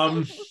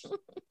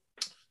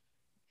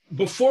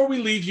 Before we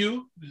leave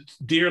you,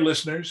 dear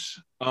listeners,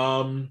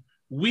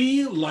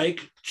 we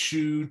like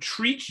to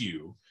treat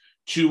you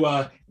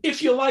to,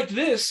 if you like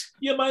this,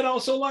 you might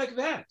also like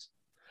that.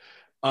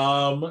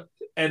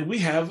 And we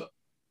have,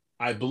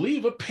 I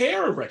believe, a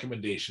pair of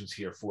recommendations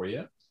here for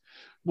you.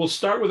 We'll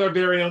start with our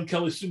very own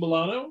Kelly Sue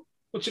Milano.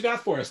 What you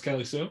got for us,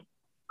 Kelly Sue?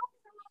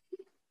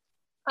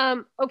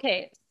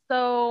 Okay,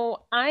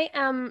 so I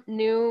am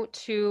new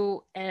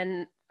to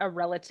a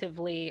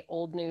relatively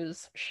old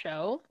news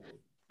show.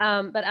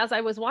 But as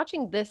I was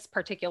watching this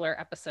particular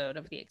episode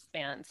of The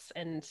Expanse,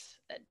 and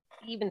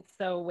even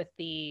so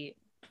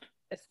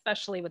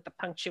especially with the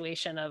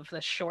punctuation of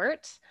the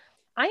short,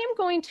 I am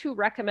going to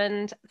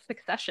recommend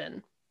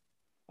Succession.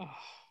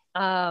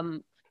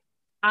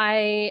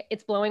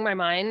 It's blowing my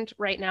mind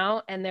right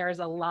now, and there's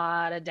a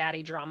lot of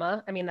daddy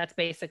drama. I mean, that's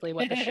basically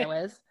what the show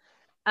is.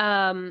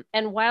 And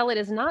while it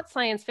is not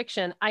science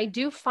fiction, I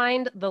do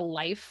find the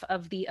life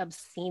of the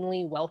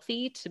obscenely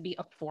wealthy to be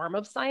a form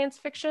of science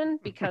fiction,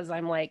 because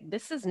I'm like,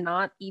 this is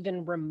not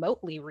even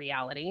remotely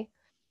reality.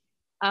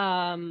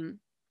 And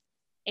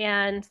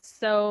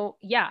so,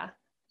 yeah,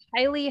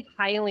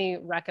 highly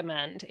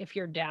recommend if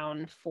you're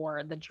down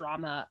for the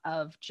drama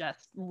of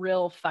just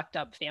real fucked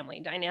up family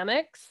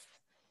dynamics.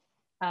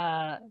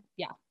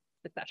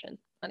 Succession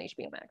on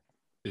HBO Max.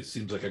 It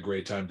seems like a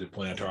great time to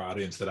point out to our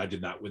audience that I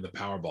did not win the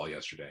Powerball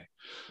yesterday.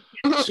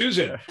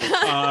 Susan,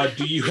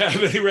 do you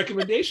have any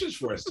recommendations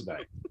for us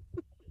tonight?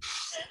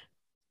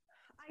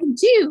 I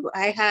do.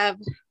 I have,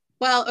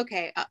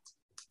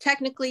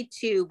 technically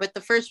 2, but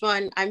the first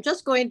one, I'm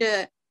just going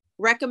to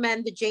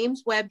recommend the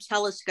James Webb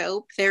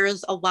Telescope. There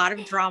is a lot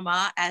of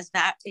drama as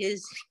that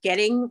is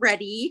getting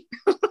ready.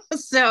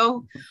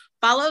 So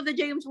follow the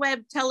James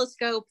Webb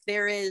Telescope.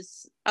 There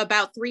is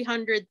about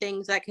 300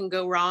 things that can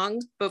go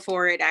wrong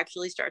before it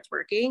actually starts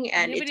working,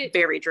 and it's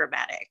very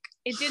dramatic.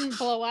 It didn't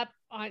blow up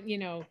on,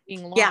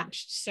 being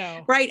launched.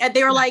 So right, and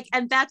they were like,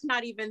 and that's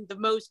not even the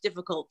most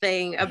difficult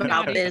thing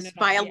about this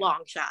by a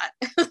long shot.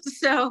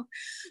 So,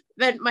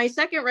 but my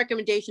second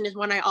recommendation is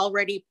one I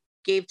already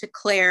gave to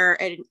Claire,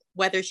 and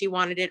whether she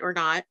wanted it or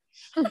not.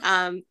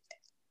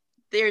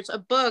 There's a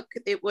book.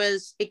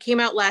 It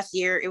came out last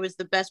year. It was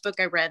the best book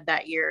I read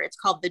that year. It's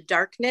called The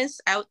Darkness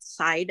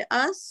Outside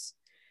Us.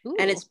 Ooh.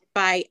 And it's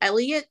by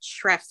Elliot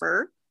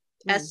Schrefer,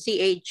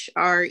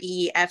 Schrefer.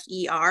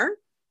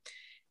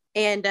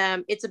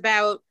 And it's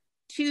about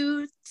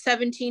 2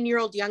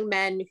 17-year-old young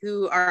men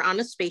who are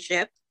on a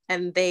spaceship,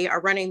 and they are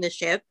running the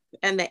ship,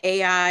 and the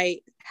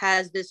AI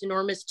has this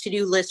enormous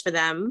to-do list for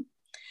them,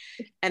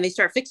 and they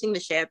start fixing the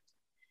ship.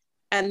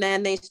 And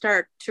then they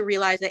start to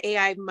realize that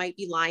AI might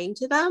be lying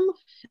to them,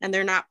 and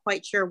they're not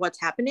quite sure what's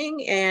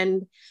happening.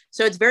 And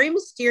so it's very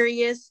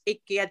mysterious.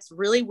 It gets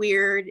really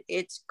weird.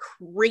 It's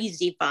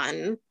crazy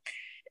fun.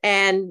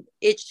 And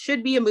it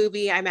should be a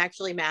movie. I'm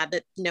actually mad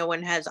that no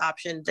one has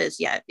optioned this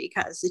yet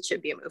because it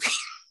should be a movie.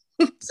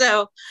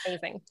 So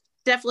Amazing.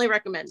 Definitely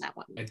recommend that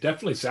one. It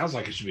definitely sounds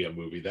like it should be a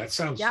movie. That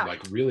sounds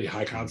like really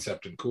high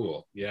concept and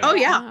cool. Yeah. Oh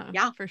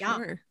yeah, for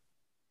sure.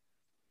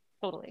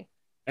 Totally.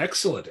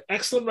 Excellent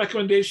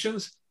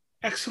recommendations.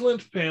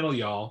 Excellent panel,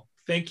 y'all.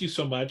 Thank you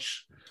so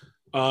much.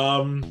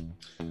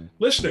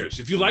 Listeners,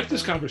 if you like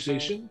this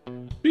conversation,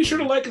 be sure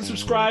to like and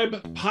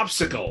subscribe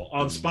Popsicle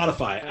on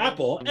Spotify,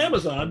 Apple,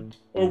 Amazon,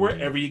 or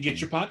wherever you get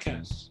your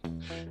podcasts.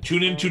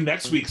 Tune in to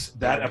next week's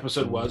That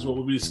Episode Was, where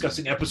we'll be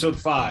discussing episode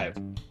 5,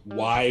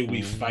 Why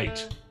We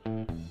Fight.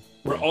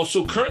 We're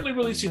also currently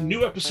releasing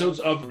new episodes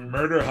of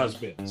Murder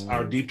Husbands,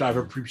 our deep dive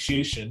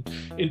appreciation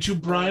into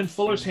Brian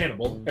Fuller's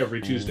Hannibal,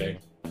 every Tuesday.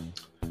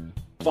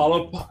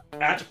 Follow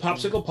at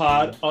Popsicle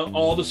Pod on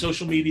all the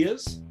social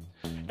medias,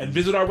 and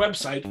visit our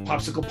website,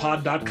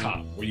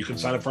 popsiclepod.com, where you can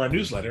sign up for our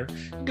newsletter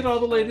and get all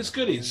the latest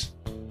goodies.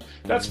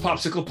 That's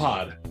Popsicle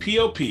Pod,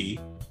 POPSKLPOD.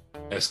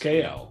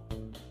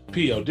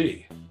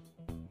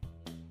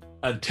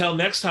 Until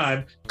next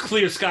time,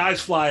 clear skies,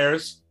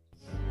 flyers.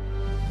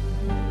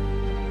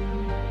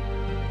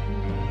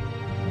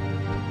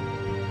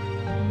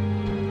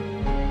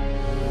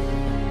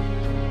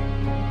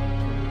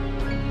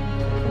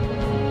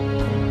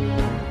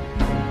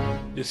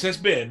 This has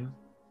been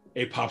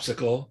a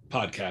Popsicle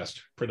Podcast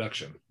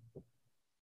production.